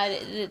you,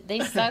 man, they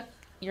suck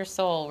your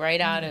soul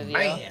right out of you.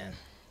 Man.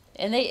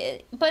 And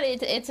but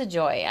it's a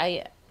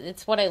joy.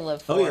 It's what I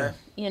live for. Oh, yeah.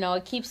 You know,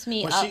 it keeps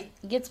me When up,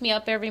 she- gets me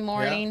up every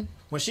morning. Yeah.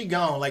 When she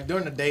gone, like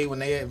during the day when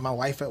my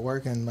wife at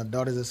work and my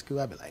daughter's at school,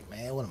 I'd be like,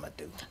 man, what am I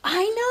do? I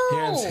You know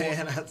know. what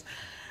I'm saying?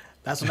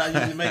 That's when I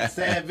usually make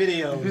sad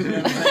videos. You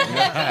know what I'm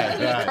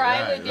saying? You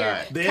cry with your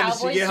Then Cowboys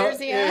she get home,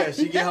 jersey on. yeah,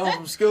 she get home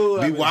from school.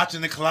 Be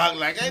watching the clock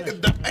like, ain't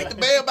the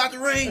bell about to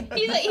ring?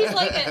 He's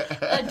like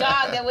a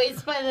dog that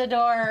waits by the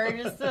door.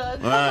 Just Right,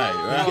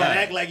 You gotta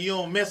act like you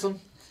don't miss them.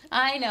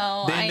 I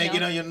know. Then I they know.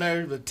 get on your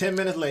nerves, but 10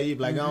 minutes later, you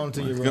be like, on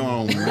to your room. Come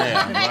on, man.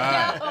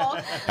 I Right.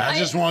 know. I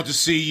just want to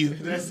see you.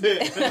 That's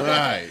it.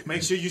 Right.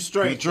 Make sure you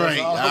straight. Drink.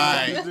 That's All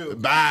all you right. do.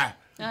 Bye.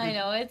 I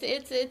know.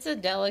 It's a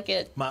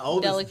delicate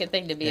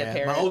thing to be a Yeah,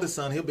 parent. my oldest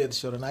son, he'll be at the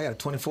show tonight. I got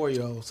a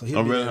 24-year-old, so he'll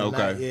Oh, be really? there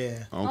tonight. Okay.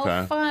 Yeah. Okay.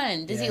 Oh,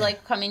 fun. Does he Yeah.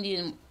 like coming to you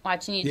and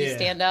watching you do Yeah.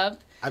 stand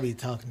up? I be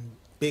talking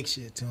big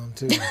shit to him,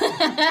 too.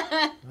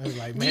 I was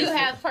like, Do man, you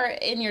have part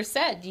in your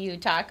set? Do you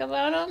talk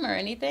about him or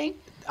anything?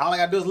 all I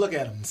got to do is look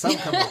at him. Something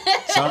come up.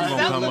 Something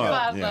gonna come Something up.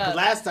 pop Yeah. up. 'Cause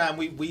last time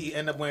we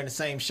ended up wearing the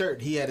same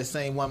shirt. He had the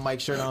same one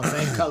Mike shirt on,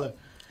 same color.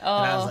 And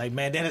I was like,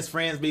 man, then his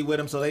friends be with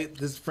him. So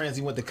his friends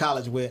he went to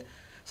college with.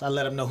 So I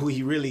let him know who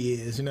he really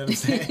is. You know what I'm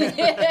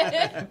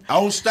saying?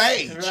 On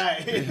stage.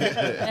 Right.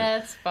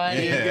 That's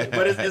funny. Yeah,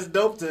 but it's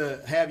dope to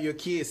have your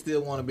kids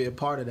still want to be a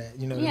part of that.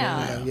 You know what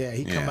I mean? Like, yeah,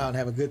 he come Yeah. out and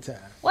have a good time.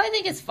 Well, I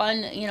think it's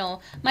fun. You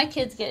know, my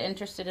kids get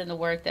interested in the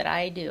work that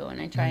I do, and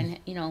I try and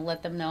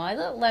let them know. I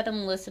let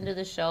them listen to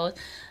the shows.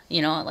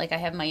 You know, like I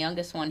have my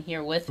youngest one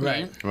here with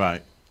me,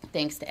 Right.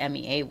 thanks to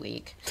MEA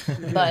week.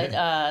 But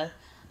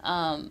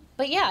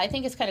yeah, I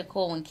think it's kind of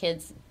cool when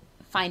kids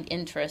find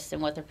interest in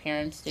what their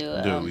parents do.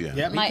 Yeah.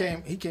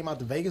 Yep, he came out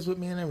to Vegas with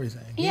me and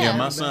everything. Yeah.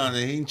 My son,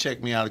 he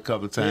checked me out a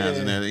couple of times, Yeah.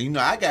 and then, you know,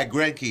 I got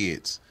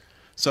grandkids.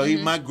 So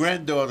my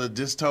granddaughter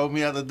just told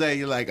me the other day,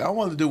 you're like, I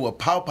want to do what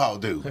Paw Paw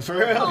do. For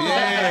real?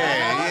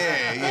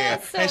 Yeah.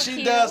 That's so And she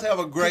cute. does have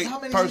a great How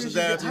many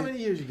personality.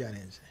 years you got in?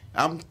 Jay?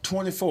 I'm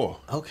 24.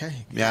 Okay.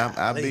 Yeah,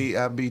 Golly.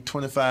 I'll be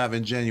 25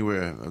 in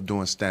January of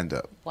doing stand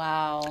up.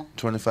 Wow.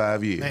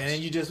 25 years. Man,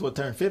 and you just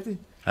turned 50?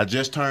 I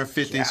just turned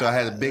 50, so I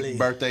had a Golly. big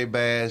birthday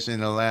bash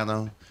in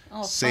Atlanta.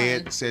 Oh,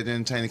 Said fun. the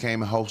entertainer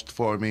came and hosted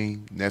for me.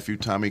 Nephew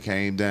Tommy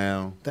came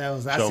down. I Showed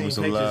seen me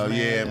some pictures, love. man.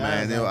 Yeah,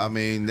 man. I was I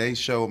mean, they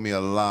showed me a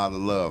lot of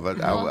love.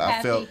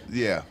 I felt,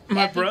 yeah.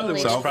 My Happy brother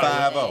was belated So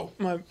I'm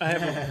probably 5-0. I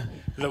have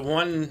the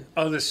one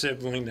other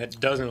sibling that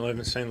doesn't live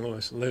in St.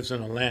 Louis lives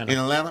in Atlanta. In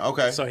Atlanta?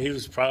 Okay. So he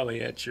was probably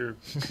at your.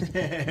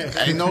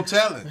 Ain't no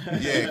telling.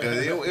 Yeah,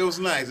 because it was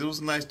nice. It was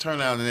a nice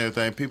turnout and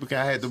everything. People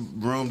kind of had the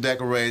room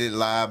decorated,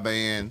 live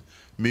band,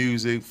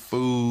 music,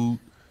 food,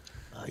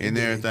 and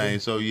everything.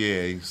 So,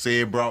 yeah, he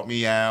said brought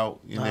me out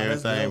and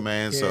that's everything, dope.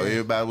 man. So Yeah.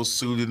 everybody was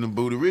suited and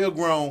booted. Real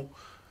grown.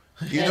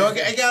 You know,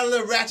 it got a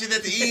little ratchet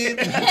at the end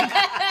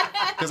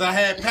because I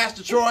had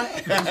Pastor Troy.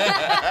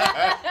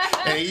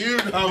 And you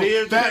know,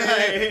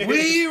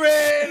 we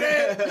ready.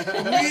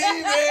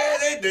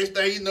 Next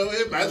thing you know,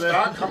 everybody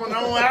start coming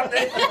on out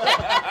there.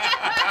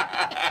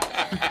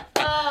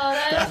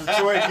 Oh, that's That's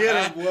Troy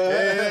get him, boy.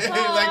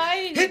 Oh,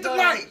 I need to hit the go.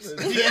 lights.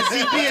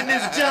 DSCP in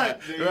this junk.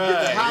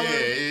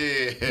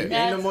 Right, yeah. Ain't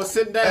no more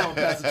sitting down.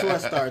 Pastor Troy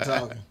start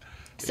talking.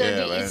 So,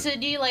 Yeah, man.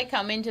 do you like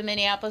coming to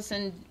Minneapolis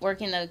and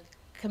working the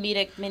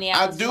comedic I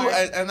Minneapolis? do, part?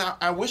 and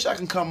I wish I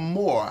can come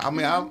more. I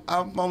mean,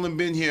 I've only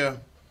been here.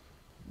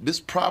 This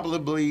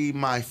probably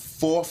my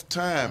 4th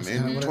time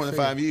in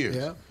 25 years.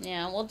 Yeah.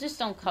 Yeah, well, just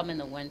don't come in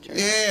the winter.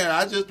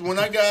 Yeah, when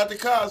I got out the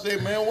car, I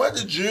said, man, where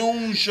the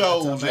June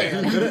shows at? You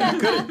I ain't could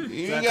have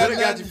got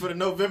nothing. you for the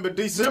November,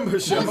 December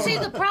show. Well, see,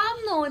 the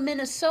problem though in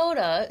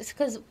Minnesota is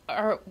because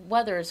our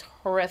weather is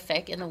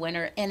horrific in the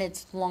winter and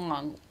it's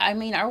long. I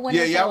mean, our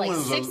winters Yeah, are like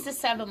winters 6 are to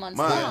 7 months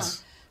months.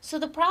 long. So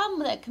the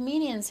problem that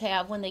comedians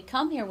have when they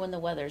come here when the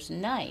weather's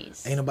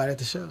nice, Ain't nobody at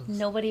the show.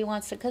 nobody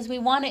wants to, because we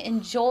want to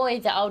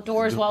enjoy the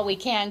outdoors while we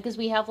can, because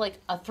we have like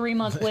a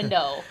 3-month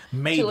window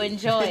Maybe. to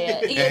enjoy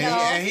it. You And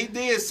know? he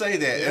did say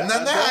that. Yeah, and now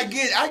I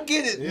I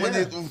get it when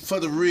it, for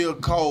the real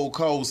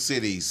cold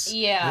cities.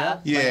 Yeah.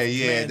 Yeah,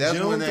 Man, that's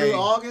June when through they.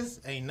 August,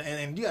 and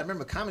you gotta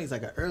remember, comedy's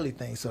like an early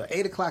thing. So at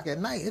 8 o'clock at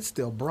night, it's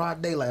still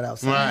broad daylight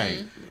outside.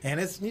 Right. And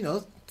it's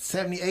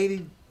 70,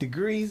 80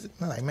 degrees.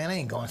 I'm like, man, I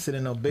ain't going to sit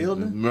in no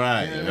building.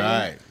 Right, You know what I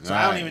mean? right. So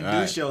I don't even do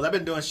right. shows. I've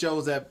been doing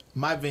shows at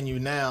my venue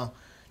now.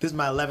 This is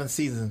my 11th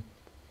season.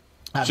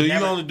 I've So you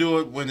never- only do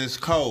it when it's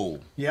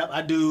cold. Yep,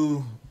 I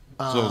do.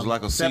 So it's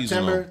like a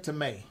September seasonal. to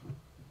May.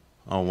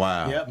 Oh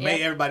wow. Yep, May.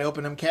 Yep. Everybody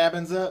open them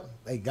cabins up.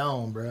 They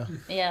gone, bro.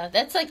 Yeah,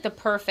 that's like the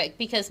perfect,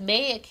 because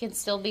May it can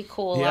still be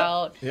cool Yep,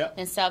 out yep.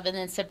 and stuff, and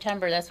then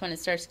September that's when it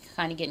starts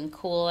kind of getting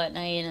cool at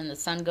night and the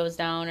sun goes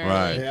down early.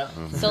 Right. Yeah.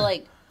 So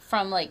like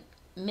from like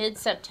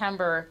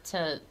mid-September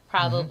to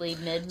probably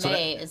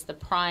mid-May is the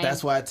prime.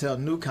 That's why I tell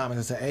new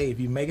comics, I say, hey, if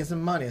you're making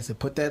some money, I said,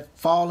 put that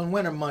fall and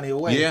winter money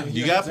away. Yeah,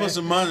 you got to put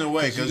some money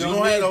away because you're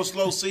going to have those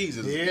slow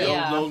seasons.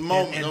 Those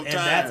moments, and those times.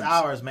 that's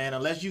ours, man.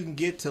 Unless you can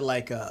get to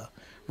like a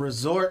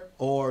resort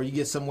or you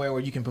get somewhere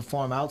where you can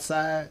perform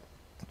outside,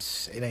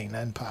 it ain't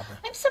nothing popping.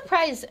 I'm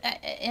surprised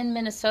in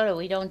Minnesota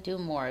we don't do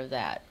more of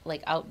that,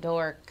 like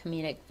outdoor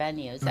comedic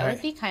venues. That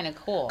would be kind of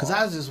cool. Because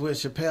I was just with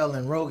Chappelle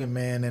and Rogan,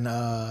 man, in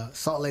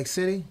Salt Lake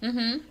City,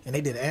 and they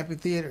did an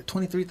amphitheater,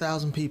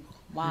 23,000 people.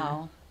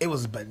 Wow. It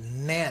was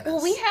bananas.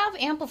 Well, we have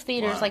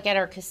amphitheaters like at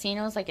our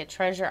casinos, like at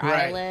Treasure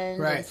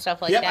Island and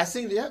stuff like that. I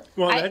seen it.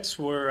 Well, that's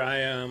where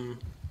I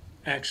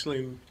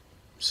actually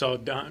saw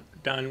Don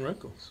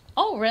Rickles.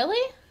 Oh,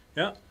 really?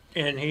 Yeah,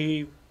 and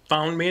he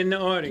found me in the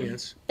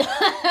audience.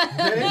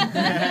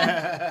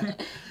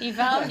 He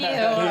found you.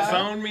 He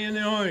found me in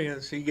the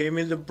audience. He gave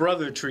me the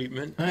brother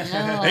treatment.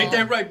 Ain't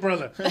that right,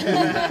 brother?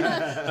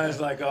 I was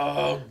like,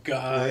 oh,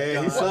 God.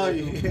 Yeah, he saw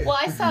you. Well,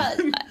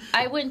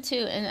 I went to,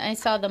 and I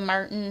saw the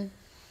Martin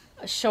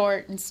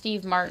Short and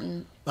Steve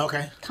Martin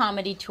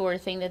comedy tour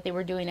thing that they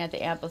were doing at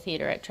the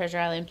amphitheater at Treasure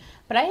Island.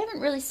 But I haven't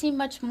really seen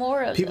much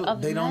more of People,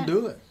 they don't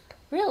do it.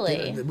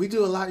 Really? We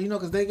do a lot,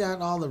 because they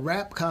got all the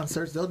rap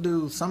concerts. They'll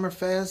do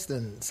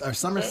Summerfest or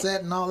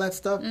Somerset and all that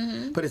stuff,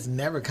 but it's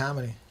never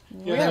comedy.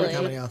 Really? Never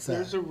comedy outside.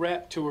 There's a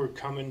rap tour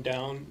coming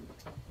down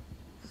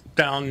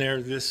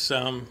there this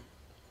month,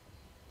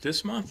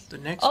 the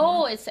next month.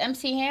 Oh, it's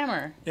MC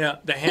Hammer. Yeah,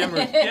 the Hammer.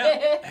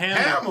 Yeah,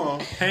 Hammer.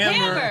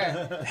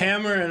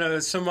 Hammer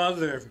and some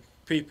other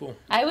people.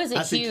 I was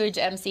a huge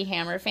MC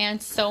Hammer fan,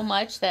 so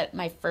much that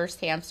my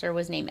first hamster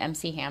was named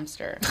MC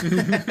Hamster.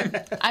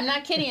 I'm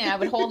not kidding. I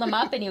would hold him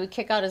up and he would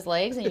kick out his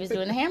legs and he was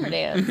doing the hammer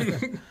dance.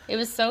 It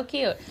was so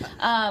cute.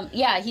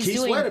 He's Keith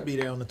doing... Sweat will be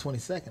there on the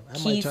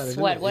 22nd. Keith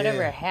Sweat,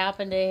 whatever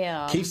happened to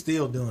him. Keith's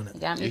still doing it.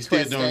 Got me He's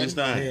twisted. still doing his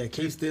thing. Yeah,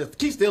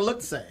 Keith still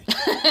look the same.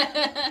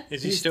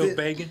 Is he still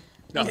begging?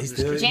 No, he's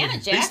still,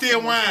 Janet Jackson. He's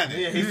still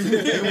whining. Yeah, he's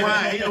still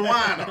whining. He's a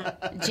whiner.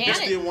 He's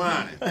still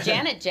whining.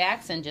 Janet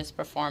Jackson just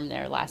performed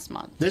there last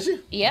month. Did she?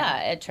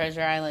 Yeah, at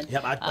Treasure Island.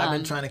 Yep, I've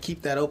been trying to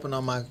keep that open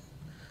on my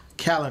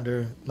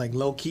calendar, like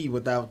low key,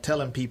 without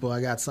telling people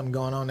I got something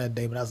going on that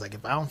day. But I was like,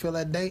 if I don't feel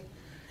that day,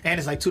 and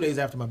it's like 2 days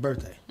after my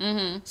birthday,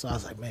 so I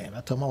was like, man,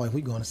 I told my wife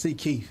we going to see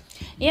Keith.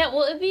 Yeah,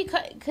 well, it'd be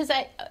because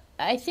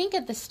I think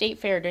at the state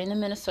fair, during the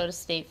Minnesota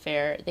State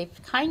Fair,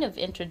 they've kind of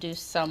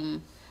introduced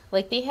some.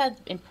 Like, they had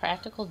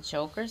Impractical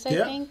Jokers, I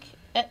think.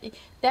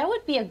 That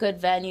would be a good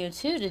venue,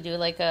 too, to do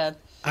like a...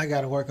 I got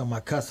to work on my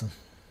cousin.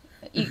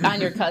 On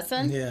your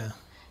cousin? Yeah.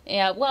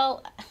 Yeah,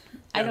 well,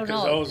 I don't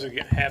know. Because those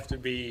have to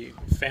be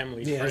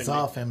family friendly. Yeah, it's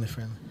all family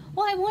friendly.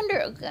 Well, I'm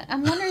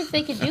wondering if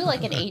they could do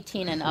like an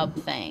 18 and up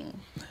thing.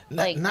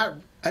 Not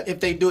if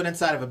they do it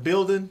inside of a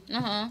building,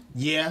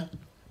 yeah.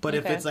 But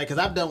if it's like, because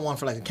I've done one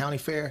for like a county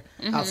fair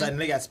outside,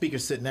 and they got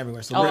speakers sitting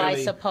everywhere. So I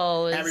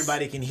suppose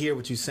everybody can hear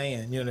what you're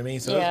saying. You know what I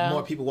mean? So there's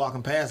more people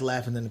walking past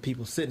laughing than the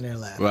people sitting there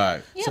laughing.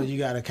 Right. Yeah. So you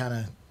got to kind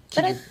of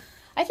keep it.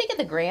 I think at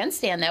the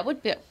grandstand that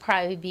would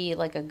probably be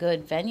like a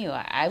good venue.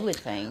 I would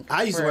think.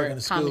 I used to work in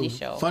a comedy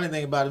school. Show. Funny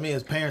thing about it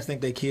is parents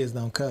think their kids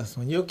don't cuss.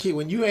 When you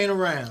ain't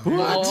around.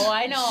 Oh,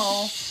 I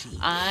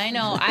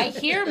know. I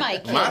hear my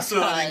kids. My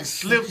son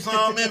slipped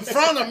some in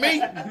front of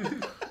me.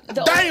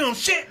 Damn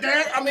shit,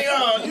 Dad. I mean,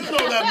 you know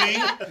what I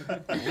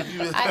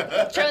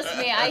mean. Trust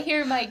me, I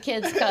hear my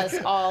kids cuss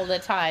all the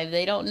time.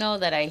 They don't know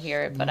that I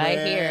hear it, but I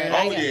hear it.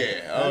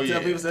 I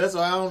tell people, so that's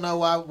why I don't know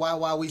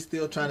why we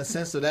still trying to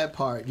censor that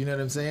part. You know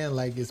what I'm saying?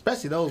 Like,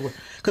 especially those,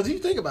 because if you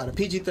think about it,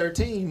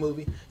 PG-13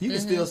 movie, you can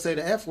still say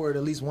the F word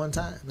at least one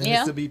time, and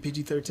it still be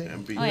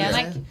PG-13. Oh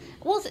yeah,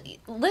 well,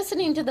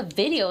 listening to the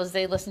videos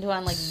they listen to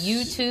on like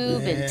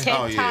YouTube and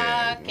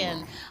TikTok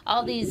and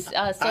all these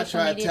social media I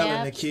tried telling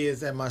apps. the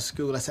kids at my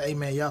school, I said, hey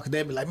man, y'all,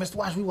 they'd be like, Mr.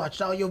 Watch, we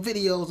watched all your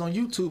videos on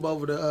YouTube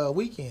over the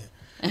weekend.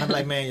 I'm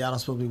like, man, y'all don't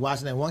supposed to be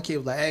watching that. One kid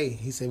was like, hey,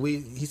 he said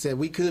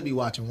we could be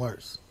watching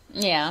worse.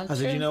 Yeah, I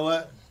said, you know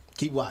what?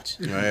 Keep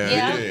watching.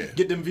 Yeah.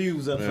 Get them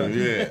views up front.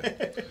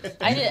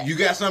 You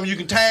got something you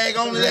can tag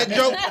on to that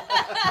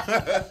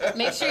joke?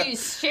 Make sure you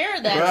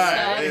share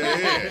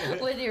that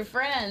stuff with your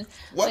friends.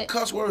 What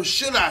cuss words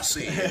should I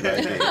say?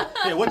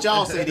 Yeah, what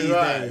y'all say these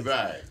days?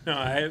 Right. No,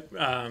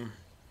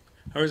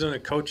 I was on the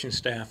coaching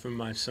staff of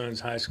my son's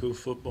high school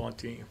football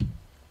team.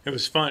 It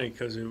was funny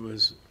because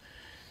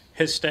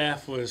his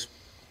staff was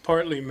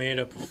partly made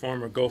up of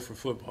former Gopher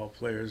football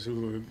players who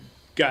were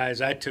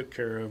guys I took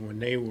care of when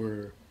they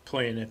were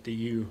playing at the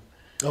U.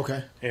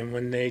 Okay. And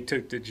when they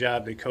took the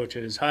job to coach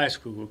at his high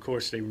school, of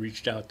course, they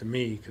reached out to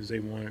me because they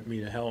wanted me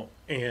to help.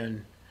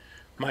 And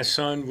my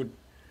son would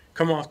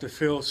come off the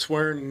field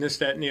swearing and this,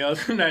 that, and the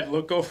other, and I'd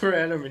look over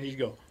at him and he'd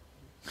go,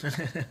 he'd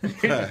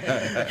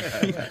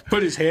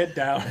put his head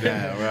down.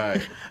 Yeah,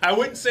 right. I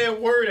wouldn't say a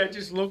word. I'd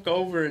just look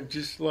over and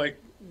just like,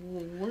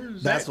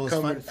 where's that coming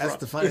from? That's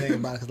the funny thing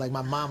about it. Because like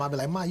my mom, I'd be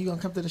like, Mom, you going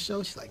to come to the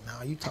show? She's like,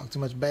 no, you talk too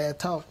much bad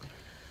talk.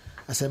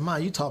 I said,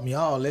 Mom, you taught me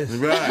all this.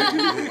 Right.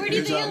 Where do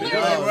you think you learned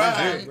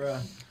it from? Bro.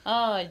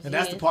 Oh, And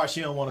that's the part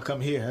she don't want to come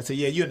here. I said,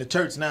 yeah, you in the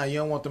church now. You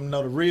don't want them to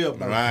know the real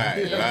about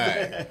it.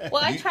 Right.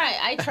 Well,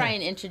 I try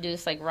and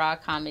introduce like raw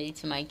comedy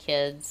to my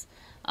kids.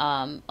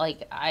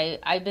 Like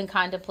I've been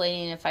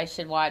contemplating if I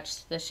should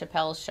watch the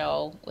Chappelle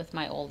Show with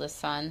my oldest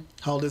son.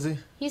 How old is he?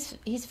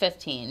 He's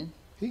 15.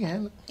 He can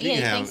handle it. Yeah,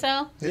 you think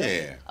so?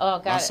 Yeah. Oh,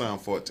 got My it. son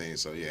 14,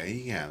 so yeah,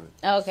 he can handle it.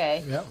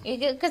 Okay. Yep.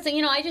 Because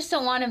I just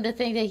don't want him to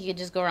think that he could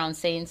just go around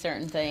saying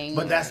certain things.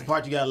 But that's the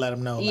part you gotta let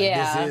him know. Like,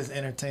 Yeah. this is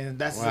entertaining.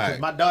 That's Right.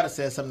 my daughter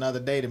said something the other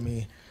day to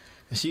me,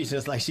 and she's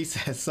just like, she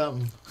said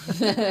something.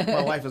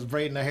 My wife was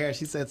braiding her hair.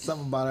 She said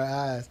something about her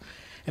eyes.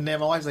 And then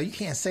my wife's like, you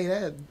can't say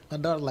that. My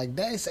daughter's like,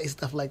 Daddy say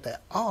stuff like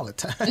that all the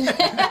time.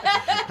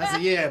 I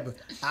said, yeah, but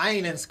I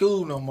ain't in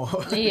school no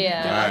more.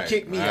 Yeah. They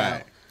kicked me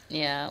out.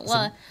 Yeah. So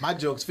Well, my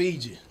jokes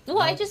feed you. well,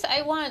 I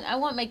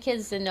want my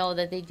kids to know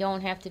that they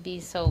don't have to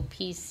be so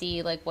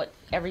PC like what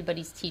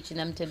everybody's teaching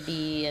them to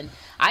be. And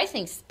I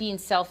think being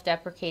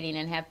self-deprecating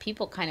and have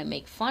people kind of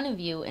make fun of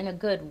you in a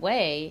good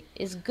way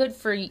is good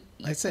for Like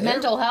I said,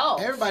 mental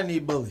health. Everybody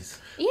need bullies.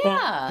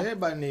 Yeah.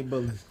 Everybody need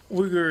bullies.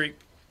 We're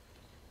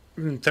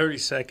in 30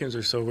 seconds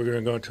or so, we're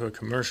going to go to a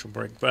commercial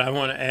break. But I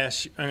want to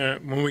ask you,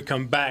 when we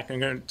come back,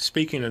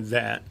 speaking of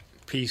that,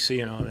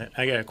 PC and all that,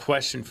 I got a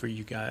question for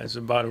you guys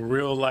about a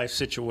real life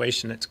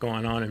situation that's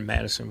going on in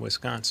Madison,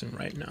 Wisconsin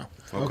right now.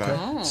 Okay.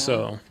 Oh,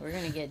 So- we're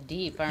going to get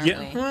deep, aren't Yeah.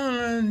 we?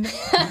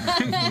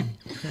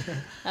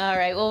 All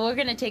right. Well, we're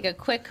going to take a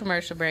quick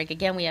commercial break.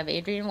 Again, we have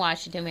Adrian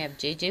Washington. We have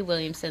JJ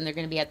Williamson. They're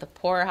going to be at the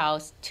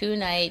Poorhouse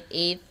tonight,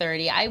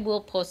 8:30. I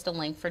will post a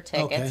link for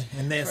tickets. Okay.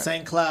 And then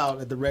St.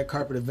 Cloud at the Red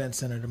Carpet Event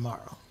Center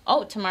tomorrow.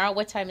 Oh, tomorrow.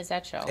 What time is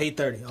that show?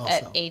 8:30 also.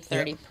 At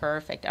 8:30. Yep.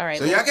 Perfect. All right.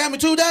 So y'all got me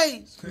 2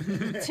 days.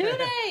 2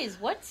 days.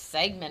 What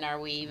segment are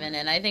we even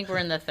in? I think we're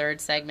in the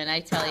third segment. I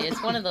tell you,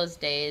 it's one of those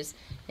days.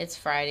 It's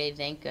Friday,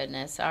 thank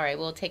goodness. All right,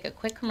 we'll take a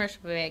quick commercial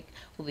break.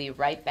 We'll be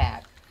right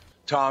back.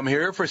 Tom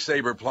here for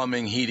Sabre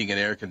Plumbing, Heating, and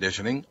Air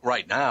Conditioning.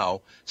 Right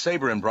now,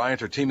 Sabre and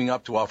Bryant are teaming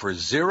up to offer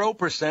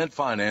 0%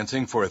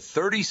 financing for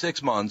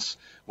 36 months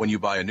when you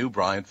buy a new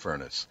Bryant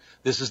furnace.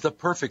 This is the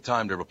perfect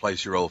time to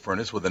replace your old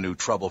furnace with a new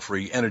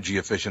trouble-free,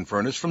 energy-efficient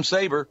furnace from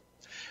Sabre.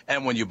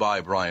 And when you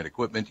buy Bryant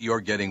equipment,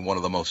 you're getting one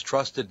of the most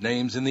trusted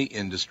names in the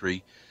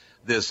industry.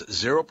 This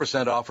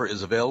 0% offer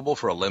is available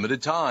for a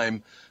limited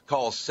time.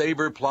 Call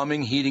Sabre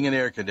Plumbing, Heating, and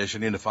Air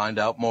Conditioning to find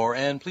out more,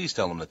 and please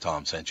tell them that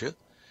Tom sent you.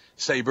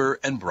 Sabre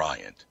and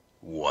Bryant,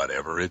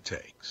 whatever it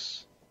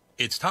takes.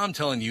 It's Tom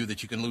telling you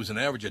that you can lose an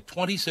average of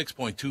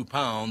 26.2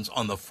 pounds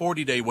on the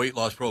 40-day weight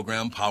loss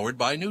program powered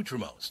by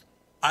Nutrimost.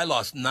 I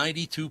lost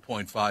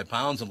 92.5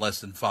 pounds in less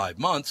than 5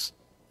 months,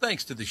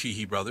 thanks to the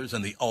Sheehy brothers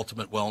and the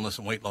Ultimate Wellness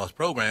and Weight Loss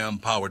program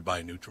powered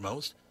by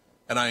Nutrimost.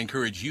 And I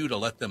encourage you to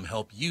let them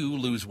help you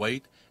lose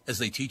weight as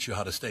they teach you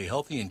how to stay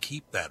healthy and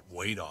keep that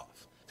weight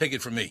off. Take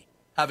it from me.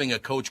 Having a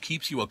coach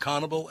keeps you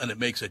accountable, and it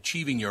makes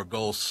achieving your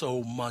goals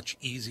so much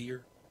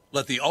easier.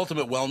 Let the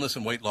Ultimate Wellness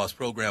and Weight Loss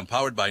program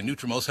powered by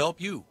Nutrimost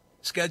help you.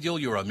 Schedule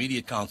your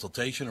immediate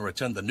consultation or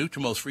attend the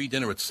Nutrimost free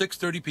dinner at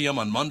 6:30 p.m.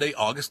 on Monday,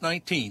 August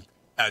 19th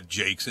at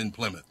Jake's in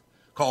Plymouth.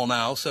 Call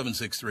now,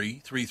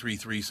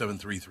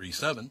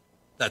 763-333-7337.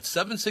 That's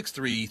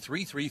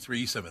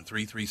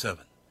 763-333-7337.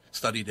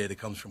 Study data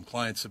comes from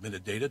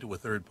client-submitted data to a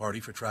third party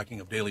for tracking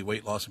of daily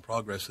weight loss and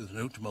progress through the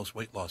Nutrimost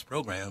weight loss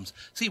programs.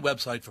 See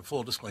website for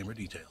full disclaimer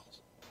details.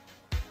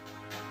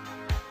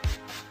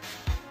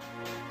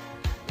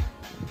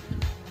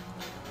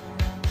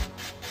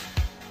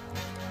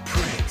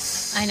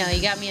 I know,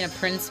 you got me in a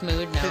Prince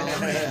mood now.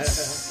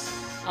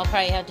 I'll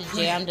probably have to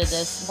jam to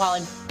this while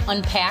I'm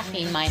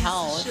unpacking my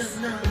house.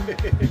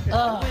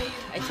 Oh,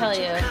 I tell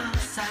you,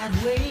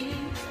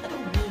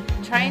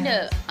 trying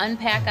to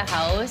unpack a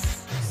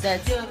house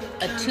that's a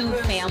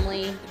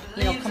two-family,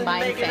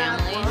 combined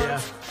family. Yeah.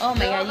 Oh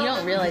my God, you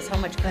don't realize how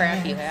much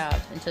crap you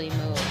have until you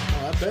move.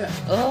 Oh, I bet.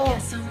 Oh,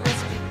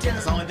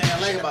 That's the only thing I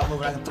like about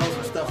moving. I can throw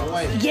some stuff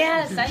away.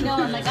 yes, I know.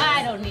 I'm like,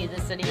 I don't need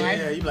this anymore.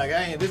 Yeah, you be like,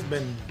 I ain't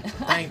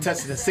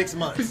touched it in 6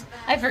 months.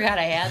 I forgot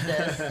I had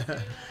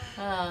this.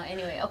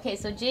 Anyway, okay,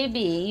 so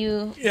JB,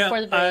 you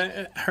before the break.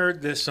 I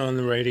heard this on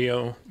the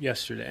radio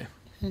yesterday.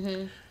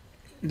 Mm-hmm.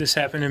 This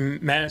happened in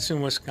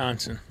Madison,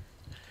 Wisconsin.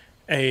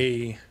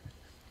 A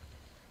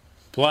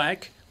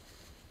black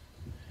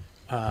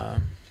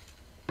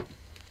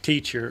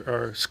teacher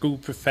or school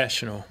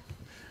professional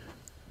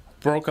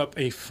broke up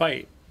a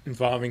fight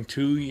involving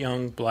two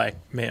young black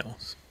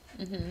males.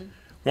 Mm-hmm.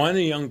 One of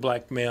the young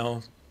black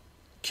males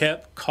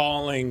kept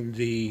calling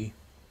the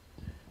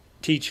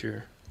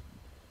teacher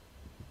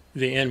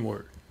the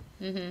N-word.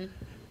 Mm-hmm.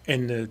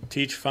 And the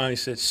teacher finally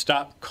said,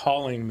 "Stop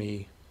calling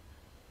me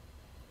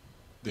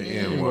The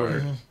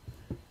N-word.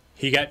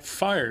 He got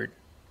fired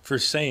for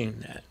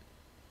saying that.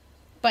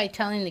 By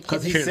telling the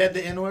Because kids. he said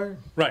the N-word?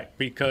 Right,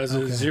 because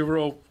of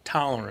zero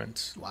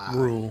tolerance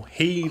rule.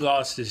 He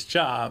lost his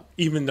job,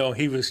 even though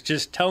he was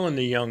just telling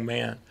the young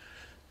man,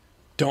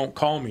 "Don't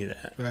call me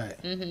that."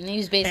 Right. Mm-hmm. He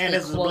was basically And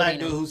this is a quoting black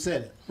dude him. who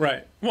said it.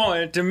 Right.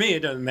 Well, to me, it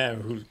doesn't matter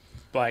who's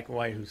black and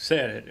white who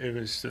said it. It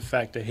was the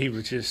fact that he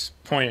was just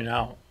pointing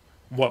out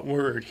what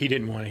word he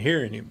didn't want to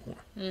hear anymore.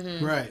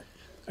 Right.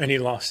 And he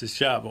lost his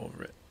job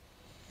over it.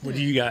 What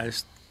do you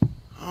guys?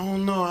 I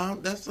don't know.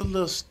 That's a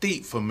little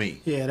steep for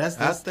me. Yeah,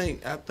 I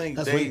think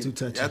that's they, way too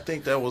touchy. I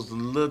think that was a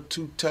little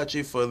too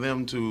touchy for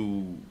them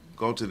to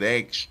go to the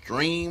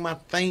extreme. I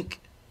think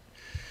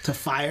To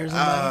fire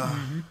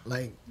somebody?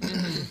 Like,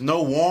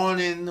 no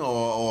warning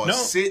or No.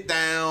 sit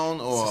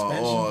down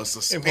or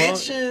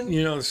suspension. Well,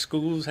 you know,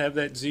 schools have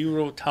that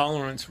zero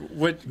tolerance,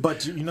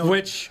 But you know-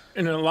 which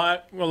and a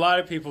lot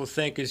of people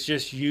think is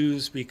just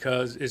used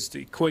because it's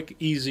the quick,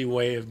 easy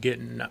way of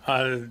getting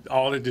out of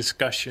all the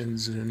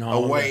discussions and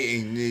all away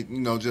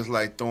and just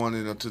like throwing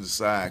it to the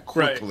side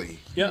quickly.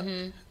 That.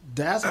 Yeah.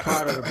 that's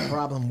part of the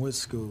problem with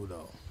school,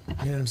 though.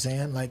 You know what I'm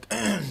saying? Like,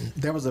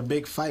 there was a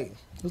big fight.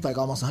 It was like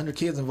almost 100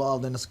 kids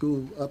involved in the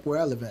school up where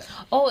I live at.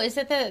 Oh, is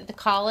it the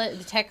college,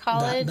 the tech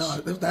college? No,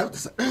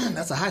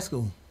 that's a high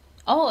school.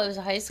 Oh, it was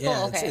a high school.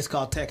 Yeah, Okay. it's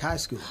called Tech High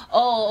School.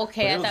 Oh,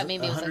 okay. But I it was thought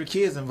maybe it was 100 like,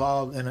 kids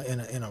involved in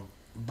a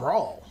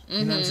brawl.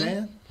 You know what I'm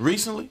saying?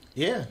 Recently?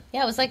 Yeah.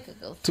 yeah, it was like 2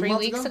 3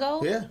 months weeks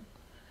ago. Yeah.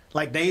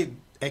 Like they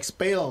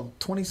expelled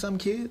 20-some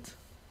kids.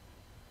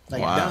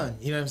 Like Wow. done.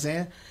 You know what I'm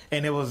saying?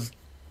 And there was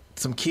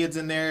some kids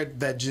in there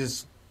that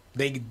just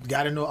they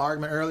got into an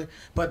argument early.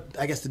 But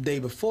I guess the day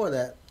before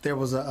that, there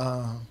was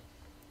a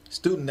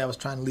student that was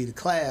trying to lead a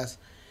class,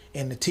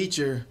 and the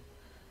teacher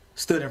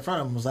stood in front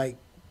of him and was like,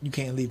 "You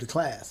can't leave the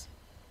class,"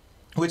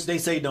 which they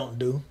say don't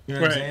do. You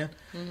know what I'm saying?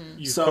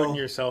 You're putting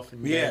yourself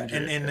in Yeah, danger.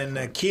 and then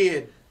the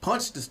kid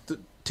punched the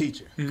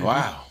teacher,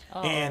 Wow.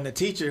 and the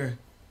teacher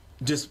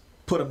just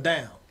put him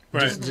down.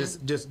 Right.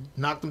 Just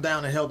knocked him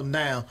down and held him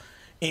down,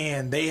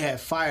 and they had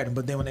fired him.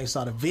 But then when they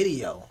saw the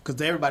video,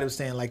 because everybody was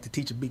saying like the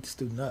teacher beat the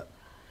student up,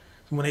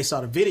 when they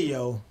saw the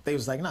video, they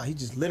was like, no, he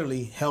just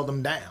literally held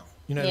him down.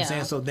 You know what I'm Yeah.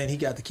 saying? So then he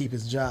got to keep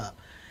his job.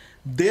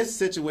 This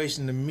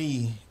situation to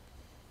me,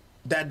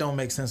 that don't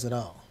make sense at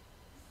all.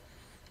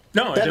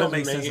 No, it That doesn't don't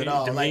make sense at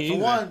all. to Like, me for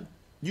either. one,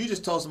 you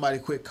just told somebody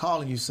to quit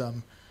calling you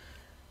something.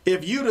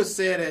 If you'd have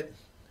said it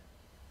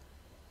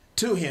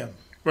to him,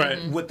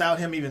 Right. without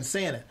him even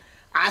saying it,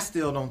 I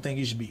still don't think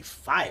you should be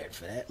fired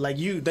for that. Like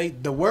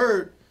the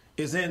word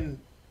is in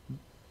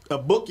a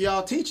book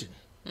y'all teaching.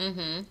 You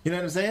know what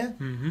I'm saying?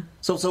 Mm-hmm.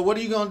 So what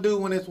are you gonna do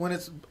when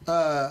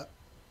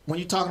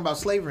you're talking about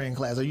slavery in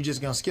class? Are you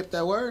just gonna skip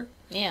that word?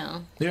 Yeah.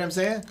 You know what I'm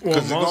saying? Well,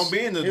 Because it's going to be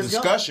in the It's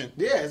discussion.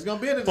 it's gonna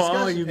be in the Well,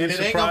 discussion, you'd be and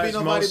it ain't gonna be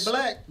surprised nobody most-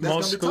 black that's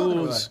most gonna be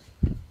talking about schools-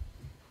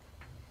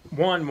 it.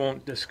 One,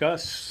 won't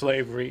discuss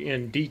slavery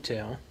in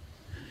detail,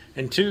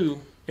 and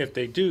two, if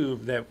they do,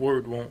 that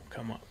word won't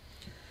come up.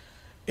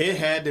 It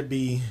had to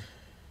be.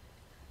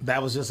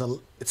 That was just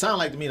it sounded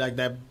like to me like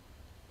that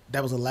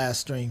was a last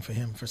string for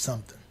him for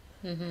something.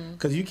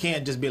 Because you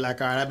can't just be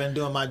like, all right, I've been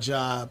doing my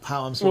job.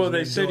 How I'm supposed Well, to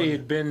they be said doing he it.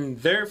 had been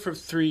there for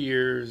 3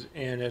 years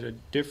and at a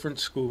different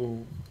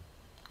school,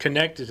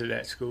 connected to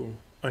that school,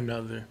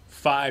 another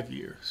 5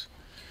 years,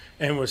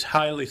 and was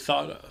highly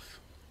thought of.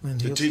 And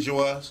The he'll- teacher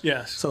was?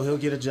 Yes. So he'll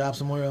get a job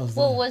somewhere else.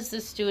 Well, then. was the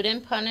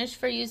student punished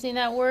for using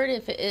that word?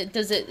 If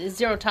is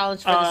zero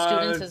tolerance for the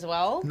students as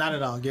well? Not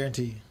at all,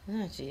 guaranteed. Oh,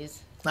 jeez.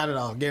 Not at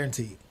all,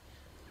 guaranteed.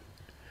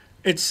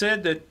 It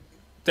said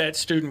that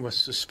student was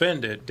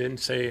suspended, didn't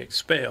say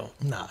expelled.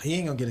 No, he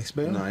ain't gonna get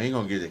expelled. No, he ain't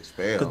going to get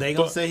expelled. Because they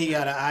gonna But- say he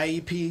got an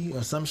IEP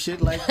or some shit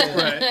like that.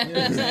 Right. You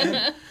know what I'm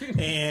saying?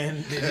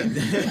 And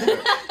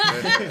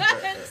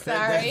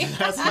Sorry.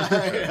 that's not,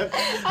 I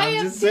I'm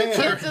have just two saying.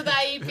 kids with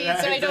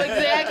IEP, so I know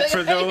exactly For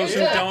what those who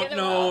you're don't talking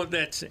know, about.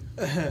 that's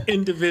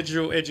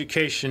individual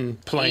education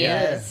plan.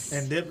 Yes.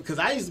 And then, because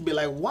I used to be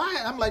like,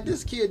 why? I'm like,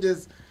 this kid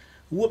just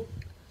whooped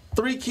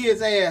 3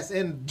 kids' ass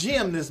in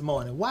gym this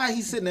morning. Why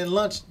he sitting in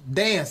lunch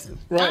dancing?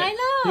 Right. I know.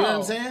 You know what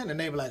I'm saying? And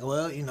they be like,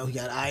 well, he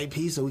got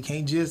IEP, so we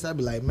can't just. I'd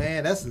be like,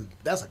 man, that's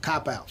a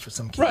cop out for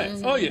some kids. Right.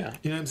 Oh yeah.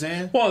 You know what I'm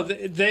saying? Well,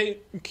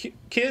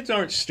 kids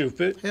aren't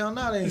stupid. Hell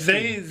no, they ain't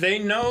stupid. They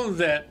know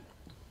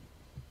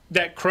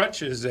that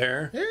crutch is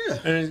there.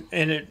 Yeah.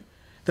 And it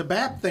The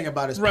bad thing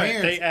about it is Right,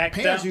 parents, they act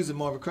parents out- use it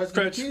more of a crutch than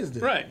the crutch. kids do.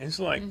 Right. It's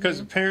like because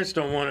the parents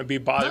don't want to be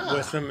bothered Nah.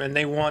 with them, and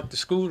they want the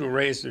school to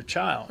raise their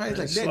child. Right, And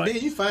it's it's like,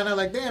 then you find out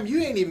like, damn, you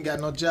ain't even got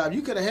no job.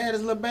 You could have had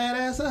this little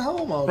badass at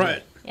home all day.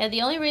 right. Yeah,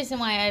 the only reason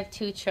why I have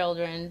 2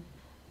 children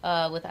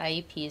with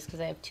IEP is because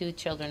I have 2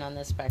 children on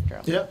the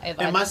spectrum. Yep. I have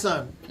And my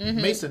son,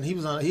 Mason, he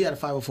had a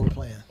 504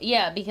 plan.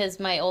 Yeah, because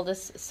my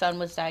oldest son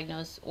was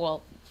diagnosed.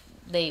 Well,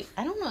 I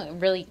don't know,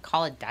 really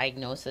call it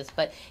diagnosis,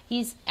 but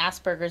he's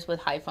Asperger's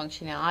with high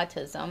functioning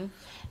autism.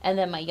 And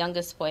then my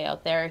youngest boy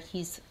out there,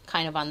 he's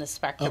kind of on the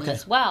spectrum Okay.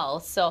 as well.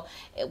 So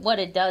what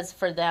it does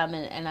for them,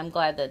 and I'm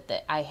glad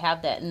that I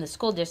have that in the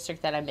school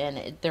district that I'm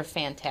in, they're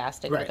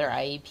fantastic Right. with their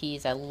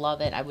IEPs. I love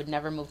it. I would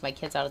never move my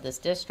kids out of this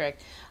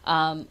district.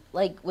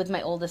 Like with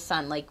my oldest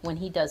son, like when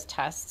he does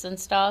tests and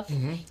stuff,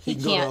 He he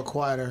can go to a can't.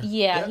 quieter.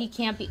 Yeah, Yep. he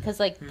can't be, because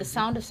like the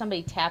sound of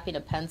somebody tapping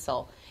a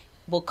pencil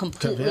will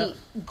completely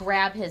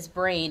grab his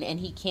brain and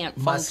he can't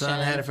function. My son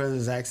had it for the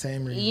exact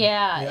same reason.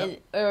 Yeah,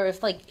 or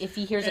if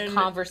he hears a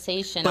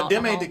conversation. But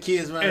them ain't the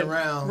kids running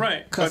around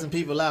cussing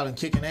people out and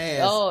kicking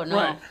ass. Oh, no.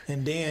 Right.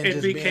 And then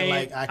just being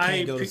like, I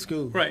can't go to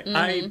school. Right.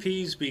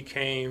 IEPs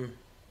became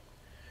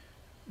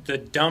the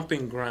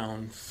dumping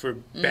ground for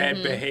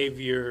bad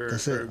behavior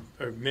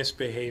or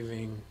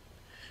misbehaving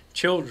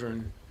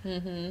children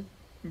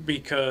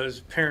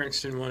because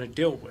parents didn't want to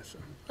deal with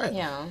them. Right.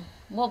 Yeah.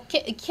 Well,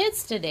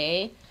 kids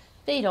today,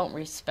 they don't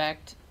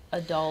respect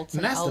adults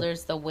and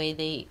elders the way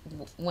they.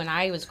 When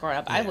I was growing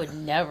up, I would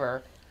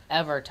never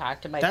ever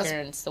talk to my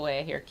parents the way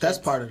I hear kids. That's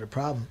part of the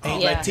problem.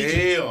 Like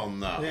hell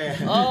no. Yeah.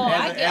 Oh,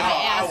 I get my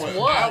ass whooped.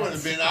 I would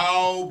have been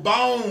all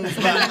bones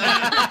by now.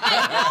 I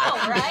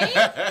know,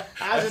 right?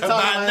 I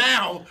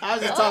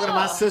was just talking to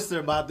my sister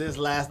about this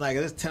last night.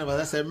 This 10 of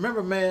us. I said,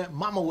 remember, man,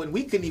 Mama, when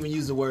we couldn't even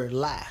use the word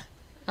lie.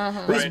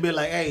 We used to be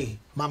like, hey,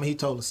 Mama, he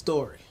told a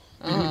story.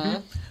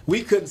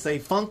 We couldn't say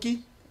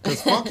funky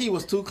because funky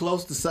was too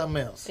close to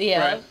something else.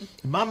 Yeah. Right.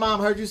 If my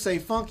mom heard you say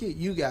funky,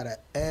 you got an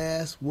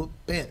ass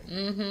whooping.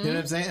 You know what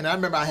I'm saying? And I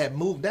remember I had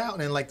moved out,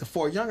 and like the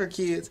 4 younger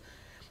kids,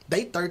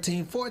 they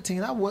 13,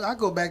 14. I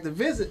go back to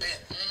visit.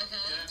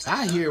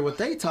 I hear what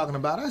they talking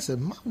about. I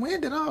said, Mom,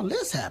 when did all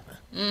this happen?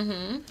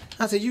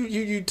 I said,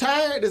 you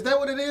tired? Is that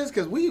what it is?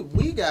 Because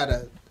we got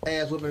a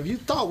ass whooping. If you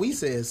thought we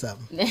said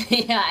something.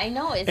 Yeah, I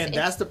know.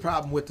 That's the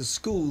problem with the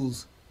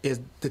schools is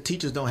the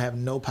teachers don't have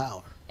no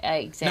power.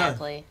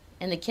 Exactly. None.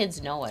 And the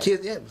kids know it.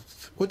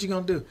 Kids, what you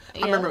gonna do?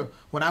 I remember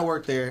when I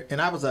worked there,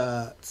 and I was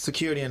a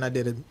security, and I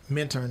did a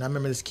mentoring. I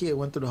remember this kid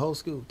went through the whole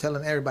school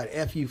telling everybody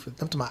 "F you" for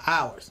them to my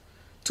hours,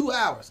 2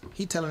 hours.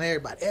 He telling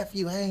everybody "F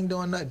you," I ain't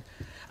doing nothing.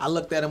 I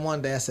looked at him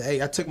one day. I said,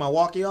 "Hey," I took my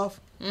walkie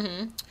off.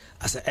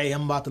 I said, "Hey,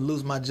 I'm about to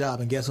lose my job,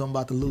 and guess who I'm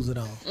about to lose it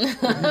on?"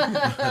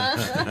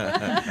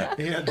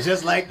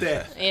 Just like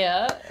that.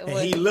 Yeah. And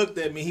he looked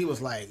at me. He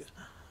was like.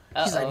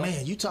 He's like,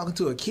 man, you talking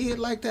to a kid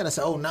like that? I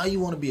said, oh, now you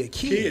want to be a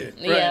kid.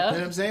 Right. Yeah. You know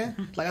what I'm saying?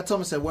 Like I told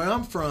him, I said, where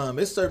I'm from,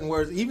 it's certain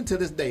words, even to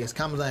this day, it's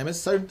common time. It's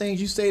certain things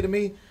you say to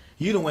me,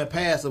 you done went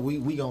past, so we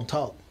going to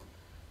talk.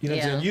 You know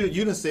what I'm saying?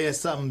 You done said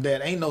something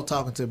that ain't no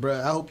talking to, bro.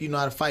 I hope you know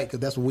how to fight because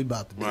that's what we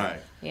about to do. Right.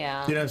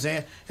 Yeah. You know what I'm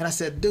saying? And I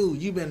said, dude,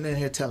 you been in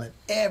here telling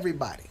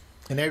everybody.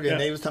 And everything.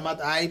 They was talking about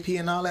the IEP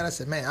and all that. I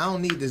said, man, I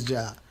don't need this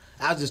job.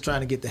 I was just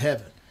trying to get to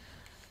heaven.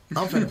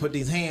 I'm finna put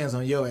these hands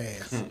on your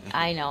ass.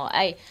 I know.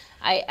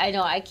 I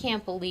know. I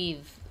can't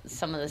believe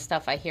some of the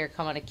stuff I hear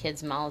come out of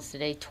kids' mouths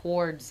today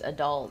towards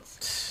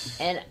adults,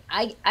 and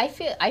I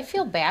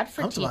feel bad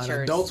for teachers. I'm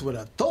talking adults with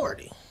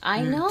authority.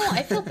 I know.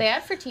 I feel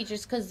bad for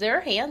teachers because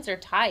their hands are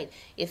tied.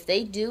 If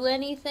they do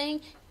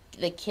anything,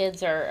 the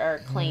kids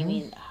are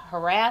claiming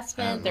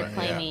harassment. They're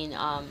claiming.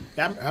 I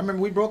remember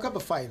we broke up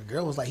a fight. The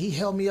girl was like, he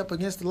held me up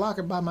against the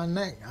locker by my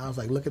neck. I was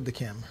like, look at the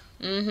camera.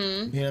 You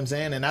know what I'm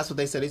saying? And that's what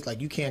they said. It's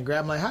like, you can't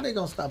grab them. Like, how they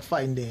gonna stop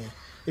fighting then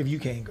if you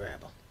can't grab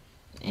them?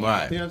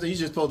 Right. You know what I'm saying? You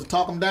just supposed to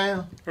talk them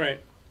down. Right.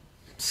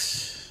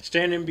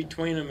 Stand in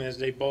between them as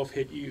they both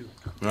hit you.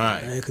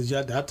 Right. Because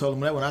I told them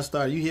that when I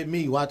started, you hit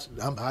me. Watch.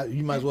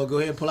 You might as well go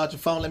ahead and pull out your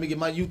phone. Let me get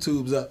my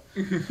YouTubes up.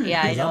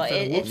 Yeah, I know.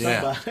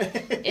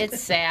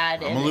 It's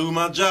sad. I'm gonna lose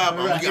my job.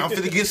 I'm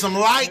finna get some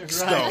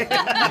likes though.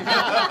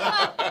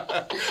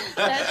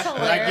 That's hilarious.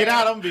 When I get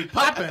out, I'm gonna be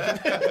popping.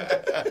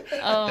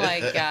 Oh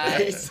my God.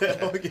 He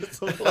said, I'm gonna get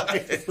some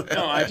likes.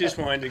 No, I just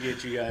wanted to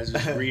get you guys'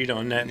 read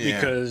on that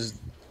because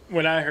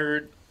when I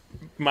heard,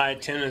 my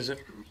attendance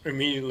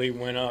immediately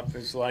went up.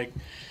 It's like,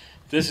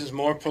 this is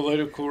more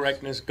political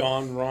correctness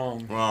gone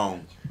wrong.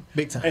 Wrong.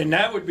 Big time. And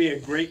that would be a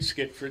great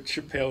skit for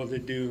Chappelle to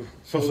do,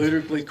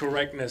 politically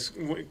correctness.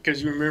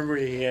 Because you remember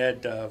he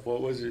had,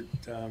 what was it,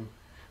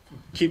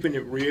 Keeping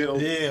It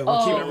Real. Yeah, when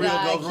Keeping It Real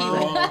goes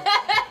wrong.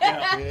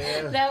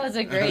 That was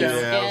a great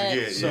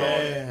skit. So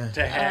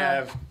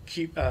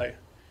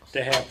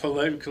to have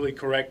politically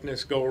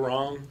correctness go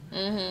wrong,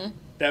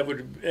 that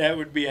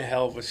would be a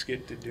hell of a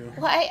skit to do.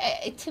 Well,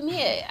 to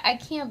me, I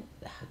can't.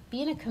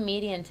 Being a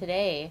comedian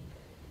today,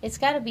 it's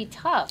got to be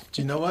tough. But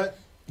you know what?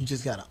 You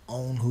just gotta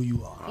own who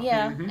you are.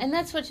 Yeah, and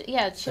that's what.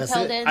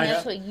 Chappelle did. And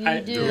that's what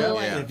you do.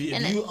 Yeah. If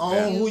you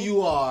own who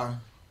you are,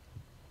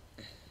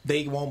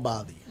 they won't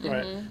bother you.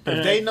 Right. But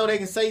if they know they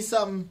can say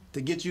something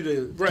to get you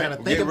to kind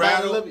of think get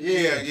about it a rattled.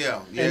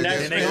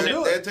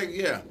 little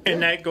bit,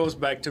 And that goes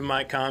back to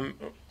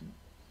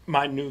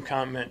my new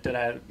comment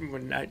that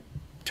when I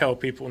tell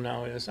people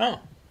now is,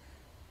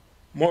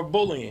 more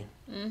bullying.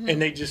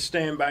 And they just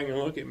stand back and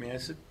look at me. I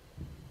said,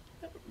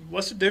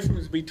 what's the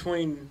difference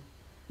between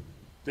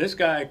this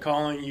guy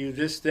calling you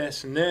this,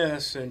 and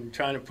this and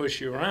trying to push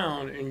you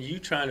around and you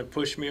trying to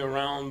push me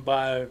around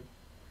by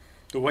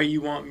the way you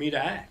want me to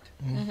act?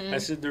 I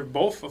said, they're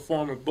both a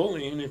form of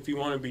bullying if you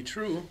want to be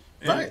true.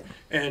 Right.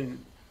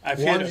 And I've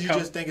one you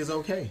just think is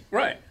okay.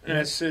 Right. And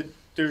I said,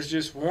 there's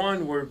just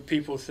one where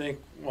people think,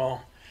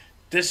 well,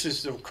 this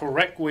is the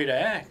correct way to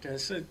act. I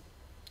said,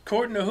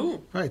 according to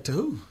who? Right, to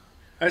who?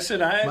 I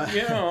said,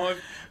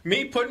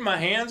 me putting my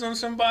hands on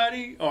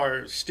somebody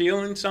or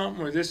stealing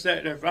something or this,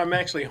 that, if I'm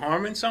actually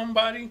harming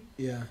somebody,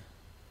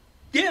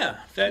 Yeah,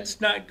 that's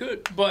not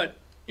good. But,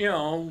 you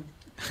know,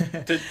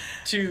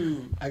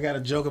 I got a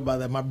joke about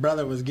that. My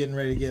brother was getting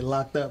ready to get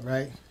locked up,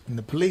 right? And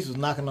the police was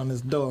knocking on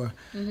his door.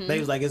 They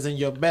was like, it's in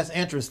your best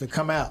interest to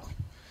come out.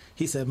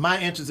 He said, my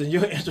interest and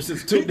your interest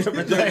is two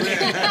different things.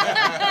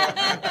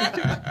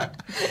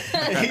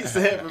 He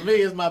said, for me,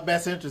 it's my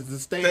best interest to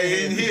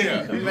stay in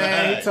here.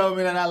 Man, he told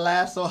me that I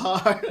laughed so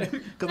hard.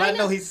 Because I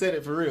know he said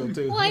it for real,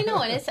 too. Well, I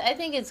know. And I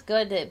think it's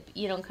good that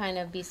you don't kind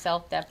of be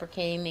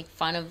self-deprecating, make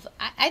fun of...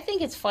 I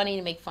think it's funny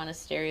to make fun of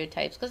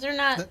stereotypes because they're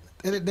not...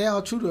 They're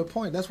all true to a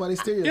point. That's why they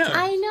stereotype.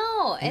 I know. You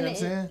know and what I'm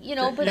saying? You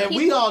know, but and people,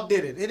 we all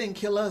did it. It didn't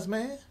kill us,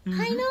 man.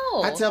 I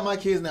know. I tell my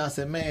kids now, I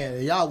said,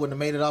 man, y'all wouldn't have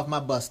made it off my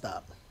bus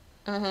stop.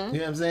 You know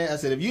what I'm saying? I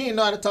said, if you didn't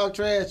know how to talk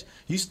trash,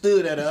 you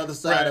stood at the other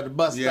side of the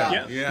bus stop.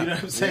 Yeah. You know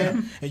what I'm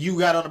saying? And you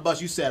got on the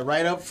bus, you sat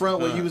right up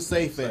front where you was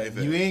safe at.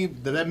 You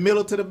ain't that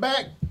middle to the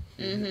back.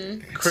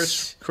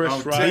 Chris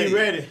Rock. Be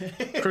ready.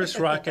 Chris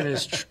Rock and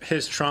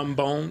his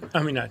trombone.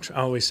 I mean, I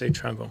always say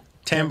trombone.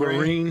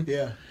 Tambourine.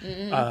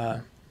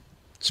 Yeah.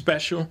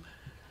 Special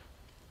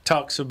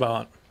talks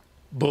about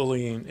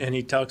bullying, and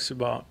he talks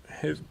about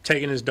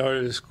taking his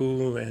daughter to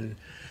school, and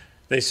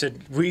they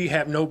said, we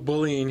have no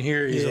bullying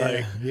here. He's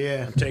like,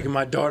 I'm taking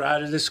my daughter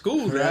out of the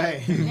school.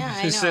 Right. Yeah, I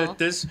know. He said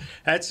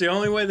that's the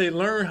only way they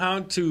learn how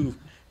to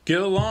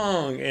get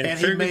along and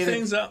figure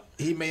things out.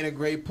 He made a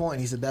great point.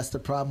 He said that's the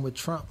problem with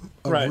Trump.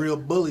 Right. Real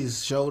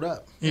bullies showed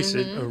up. He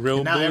said a real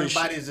And now bully.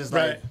 everybody's just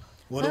like,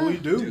 what do we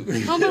do?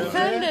 I'm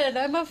offended.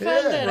 I'm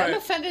offended. Yeah, I'm right.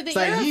 offended that It's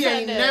like you're he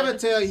ain't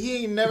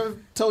offended. never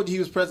told you he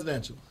was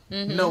presidential.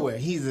 Nowhere.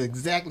 He's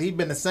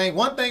been the same.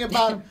 One thing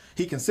about him,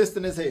 he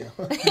consistent as hell.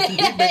 He's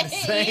been the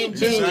same dude.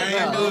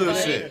 Same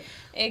bullshit.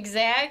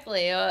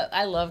 Exactly.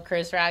 I love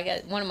Chris Rock.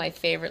 One of my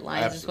favorite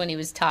lines is when he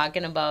was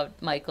talking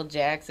about Michael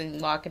Jackson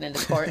walking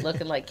into court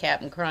looking like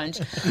Captain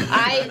Crunch.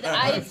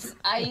 I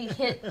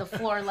hit the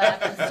floor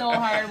laughing so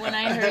hard when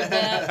I heard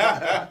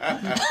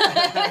that.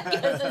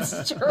 Because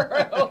it's true.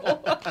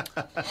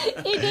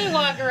 He did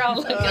walk around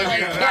looking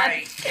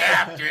like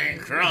Captain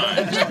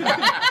Crunch.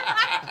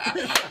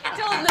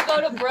 Told him to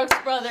go to Brooks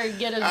Brother and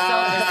get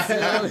himself a suit.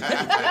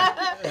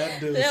 That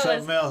dude's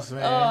something else,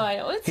 man. Oh, I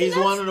know. He's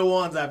one of the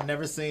ones I've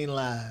never seen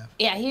live.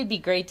 Yeah, he'd be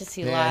great to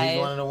see Yeah, live. he's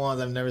one of the ones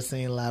I've never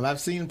seen live.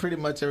 I've seen pretty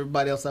much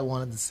everybody else I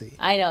wanted to see.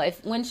 I know.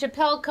 When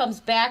Chappelle comes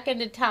back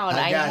into town,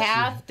 I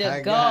have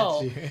to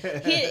go.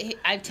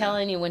 I'm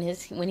telling you, when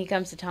he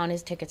comes to town,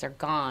 his tickets are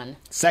gone.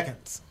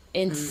 Seconds.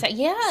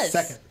 Yes.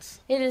 Seconds.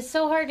 It is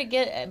so hard to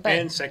get.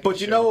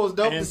 But you know what was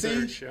dope to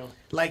see? Show.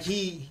 Like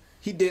he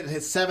did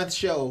his 7th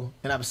show,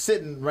 and I was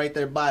sitting right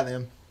there by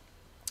them,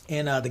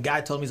 and the guy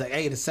told me, he's like,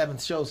 hey, the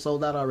 7th show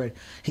sold out already.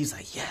 He's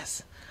like,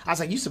 yes. I was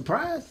like, you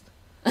surprised?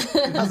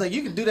 I was like,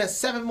 you can do that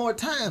 7 more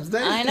times,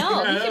 Dave. I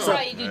know. You could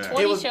probably do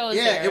 20 shows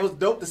there. It was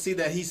dope to see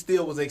that he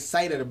still was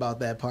excited about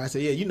that part. I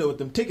said, yeah, you know what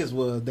them tickets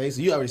was, Dave,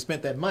 so you already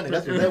spent that money.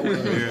 That's what that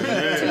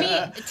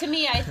was. To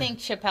me, I think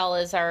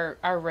Chappelle is our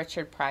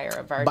Richard Pryor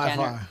of our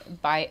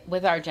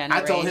with our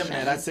generation. I told him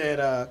that. I said,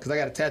 because I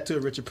got a tattoo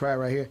of Richard Pryor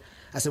right here.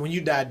 I said, when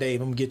you die,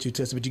 Dave, I'm going to get you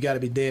to it, but you got to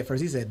be dead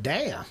first. He said,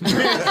 damn.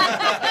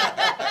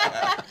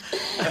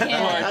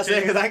 I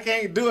said, because I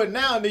can't do it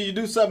now, and then you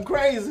do something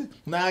crazy.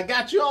 Now I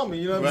got you on me,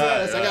 you know what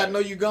I'm saying? So I got to know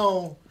you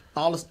gone.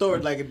 All the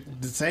stories, like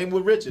the same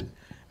with Richard.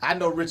 I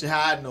know Richard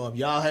how I know him.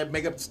 Y'all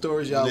make up the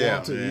stories y'all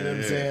want to, you know what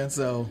I'm saying?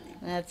 So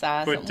that's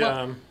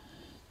awesome.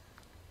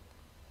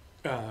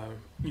 But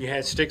you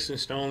had Sticks and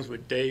Stones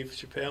with Dave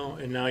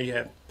Chappelle, and now you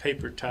have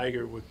Paper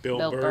Tiger with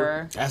Bill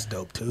Burr. That's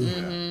dope too.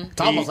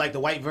 It's almost like the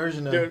white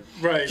version of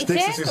Sticks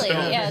Exactly. and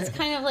Stones. Yeah, it's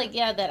kind of like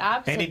that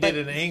opposite. And he did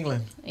it in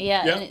England.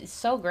 Yeah, and it's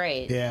so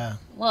great. Yeah.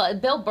 Well,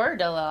 Bill Burr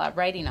did a lot of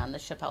writing on the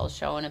Chappelle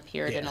Show and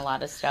appeared in a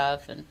lot of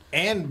stuff.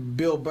 And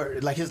Bill Burr,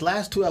 like his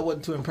last 2, I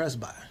wasn't too impressed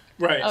by.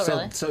 Right. Oh, so,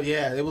 really? So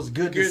yeah, it was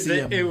good to see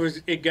him.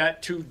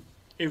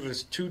 It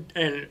was too,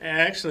 and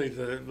actually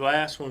the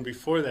last one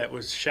before that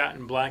was shot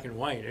in black and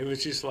white. It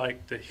was just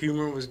like the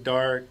humor was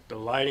dark, the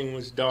lighting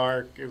was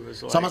dark. It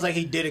was like, it's almost like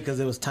he did it because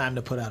it was time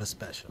to put out a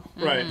special.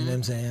 Right. You know what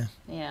I'm saying?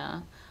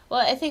 Yeah. Well,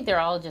 I think they're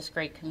all just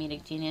great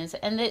comedic geniuses,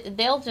 and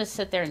they'll just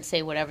sit there and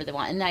say whatever they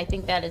want, and I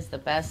think that is the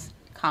best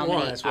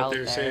comedy that's what out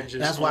they're there. saying.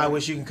 That's why I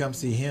wish you can come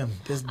see him.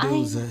 This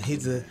dude's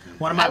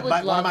one of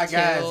my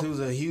guys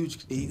who's a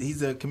huge.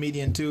 He's a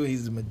comedian too.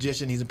 He's a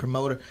magician. He's a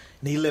promoter,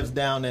 and he lives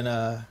down in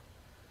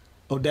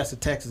Odessa,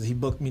 Texas. He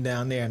booked me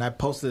down there, and I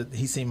posted.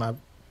 He seen my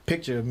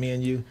picture of me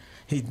and you.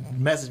 He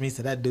messaged me,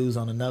 said that dude's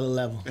on another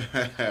level.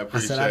 I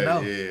said, I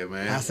know. Yeah,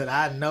 man. I said,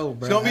 I know,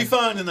 bro. It's gonna be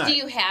fun tonight. Do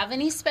you have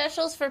any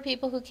specials for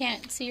people who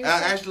can't see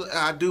yourself? Actually,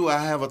 I do. I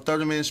have a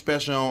 30-minute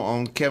special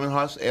on Kevin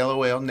Hart's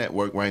LOL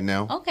network right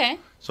now. Okay.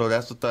 So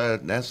that's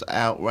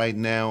out right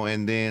now,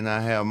 and then I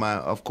have I'm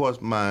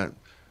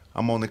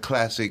on the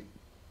classic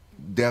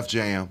Def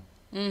Jam.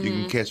 You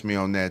can catch me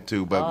on that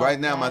too. But right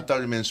now, my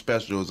 30-minute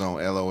special is on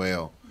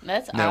LOL.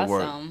 That's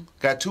Network. awesome.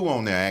 Got 2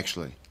 on there,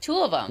 actually. 2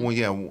 of them. Well,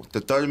 yeah,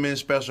 the 30-minute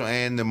special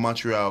and the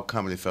Montreal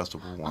Comedy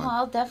Festival one. Oh,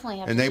 I'll definitely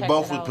have and to they check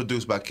both that were out.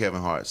 produced by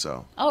Kevin Hart,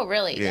 so. Oh,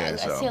 really? Yeah, I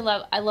see.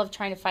 I love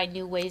trying to find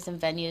new ways and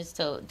venues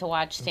to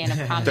watch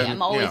stand-up comedy.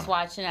 I'm always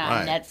watching it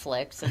on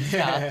Netflix and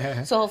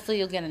stuff. So hopefully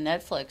you'll get a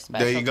Netflix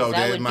special. There you go.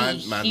 That would my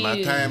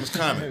time is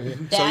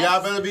coming. So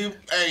y'all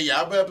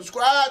better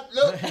subscribe.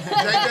 Look,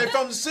 JJ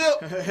from the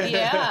SIP.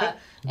 Yeah.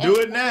 Do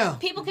it now.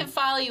 People can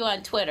follow you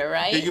on Twitter,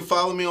 right? You can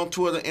follow me on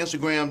Twitter,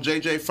 Instagram,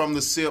 JJ from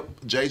the SIP,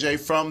 JJ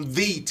from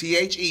the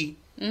THE.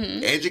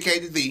 Mm-hmm.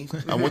 Educated the.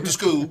 I went to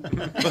school.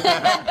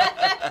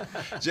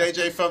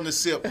 JJ from the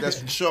SIP.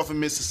 That's short for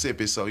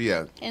Mississippi. So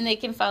yeah. And they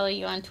can follow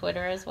you on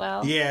Twitter as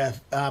well. Yeah,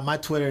 my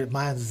Twitter,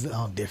 mine's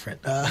different.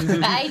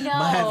 I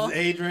know. Mine's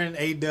Adrian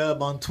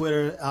A-Dub on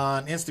Twitter.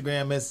 On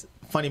Instagram, it's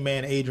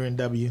Funnyman Adrian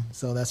W.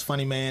 So that's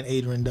Funnyman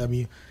Adrian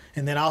W.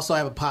 And then I also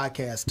have a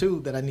podcast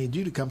too that I need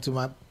you to come to.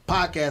 My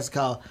podcast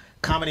called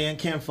Comedy and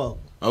Kinfolk.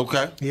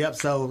 Okay. Yep.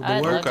 So the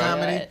I'd word love to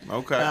comedy, do it.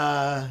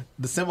 Okay.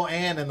 the symbol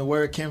and the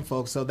word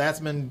kinfolk. So that's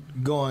been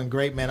going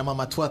great, man. I'm on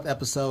my 12th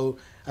episode.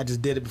 I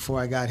just did it before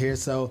I got here.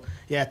 So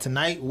yeah,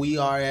 tonight we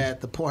are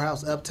at the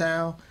Poorhouse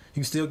Uptown. You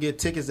can still get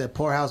tickets at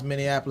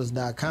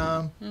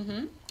poorhouseminneapolis.com.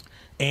 Mm-hmm.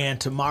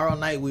 And tomorrow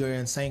night we are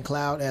in St.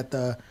 Cloud at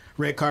the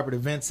Red Carpet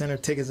Event Center.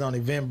 Tickets on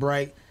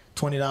Eventbrite,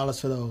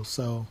 $20 for those.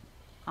 So.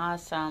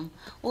 Awesome.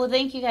 Well,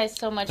 thank you guys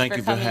so much for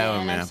coming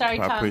having in. me. I'm sorry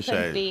I Tom appreciate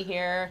couldn't it. be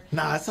here.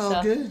 Nah, it's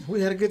all good. We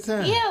had a good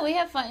time. Yeah, we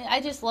have fun. I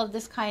just love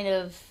this kind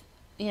of,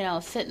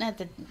 sitting at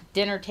the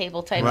dinner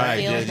table type Right, of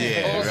feeling,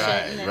 yeah, bullshitting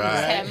right, and right.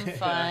 just having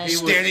fun.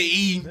 Steady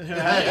eating.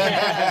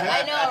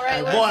 I know,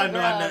 right? Boy, I know,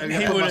 Where's the I know.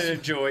 rub? He would have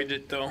enjoyed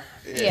it, though.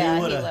 Yeah,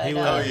 he would.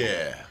 Oh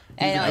yeah.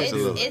 I know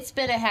Absolutely. it's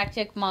been a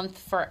hectic month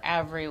for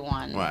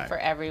everyone. Right. For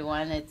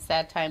everyone, it's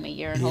that time of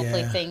year, and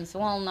hopefully things.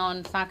 Well, no,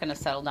 it's not going to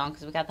settle down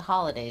because we got the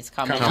holidays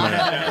coming up.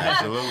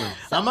 Absolutely.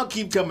 I'm gonna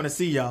keep coming to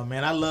see y'all,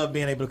 man. I love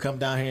being able to come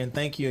down here, and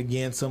thank you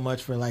again so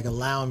much for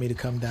allowing me to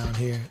come down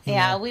here. You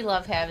Yeah, know? we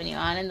love having you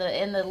on, and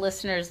the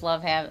listeners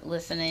love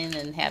listening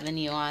and having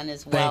you on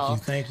as well.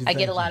 Thank you. I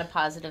get a lot of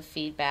positive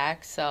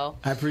feedback, so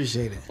I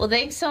appreciate it. well,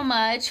 thanks so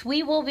much.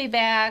 We will be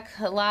back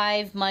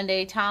live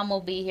Monday. Tom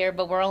will be here,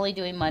 but we're only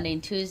doing Monday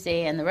and Tuesday,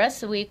 and the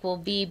rest of the week will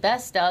be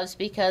best ofs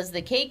because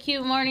the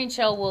KQ Morning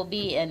Show will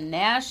be in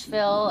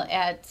Nashville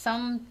at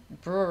some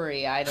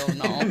brewery. I don't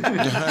know.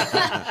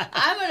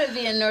 I'm going to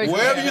be in North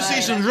Wherever you see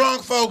Carolina. some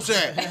drunk folks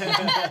at.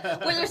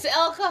 Where there's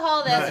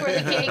alcohol, that's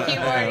where the KQ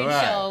Morning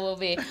Right. Show will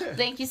be.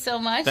 Thank you so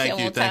much, Thank and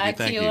you, we'll thank you, talk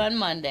to thank you you. on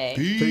Monday.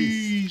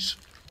 Peace.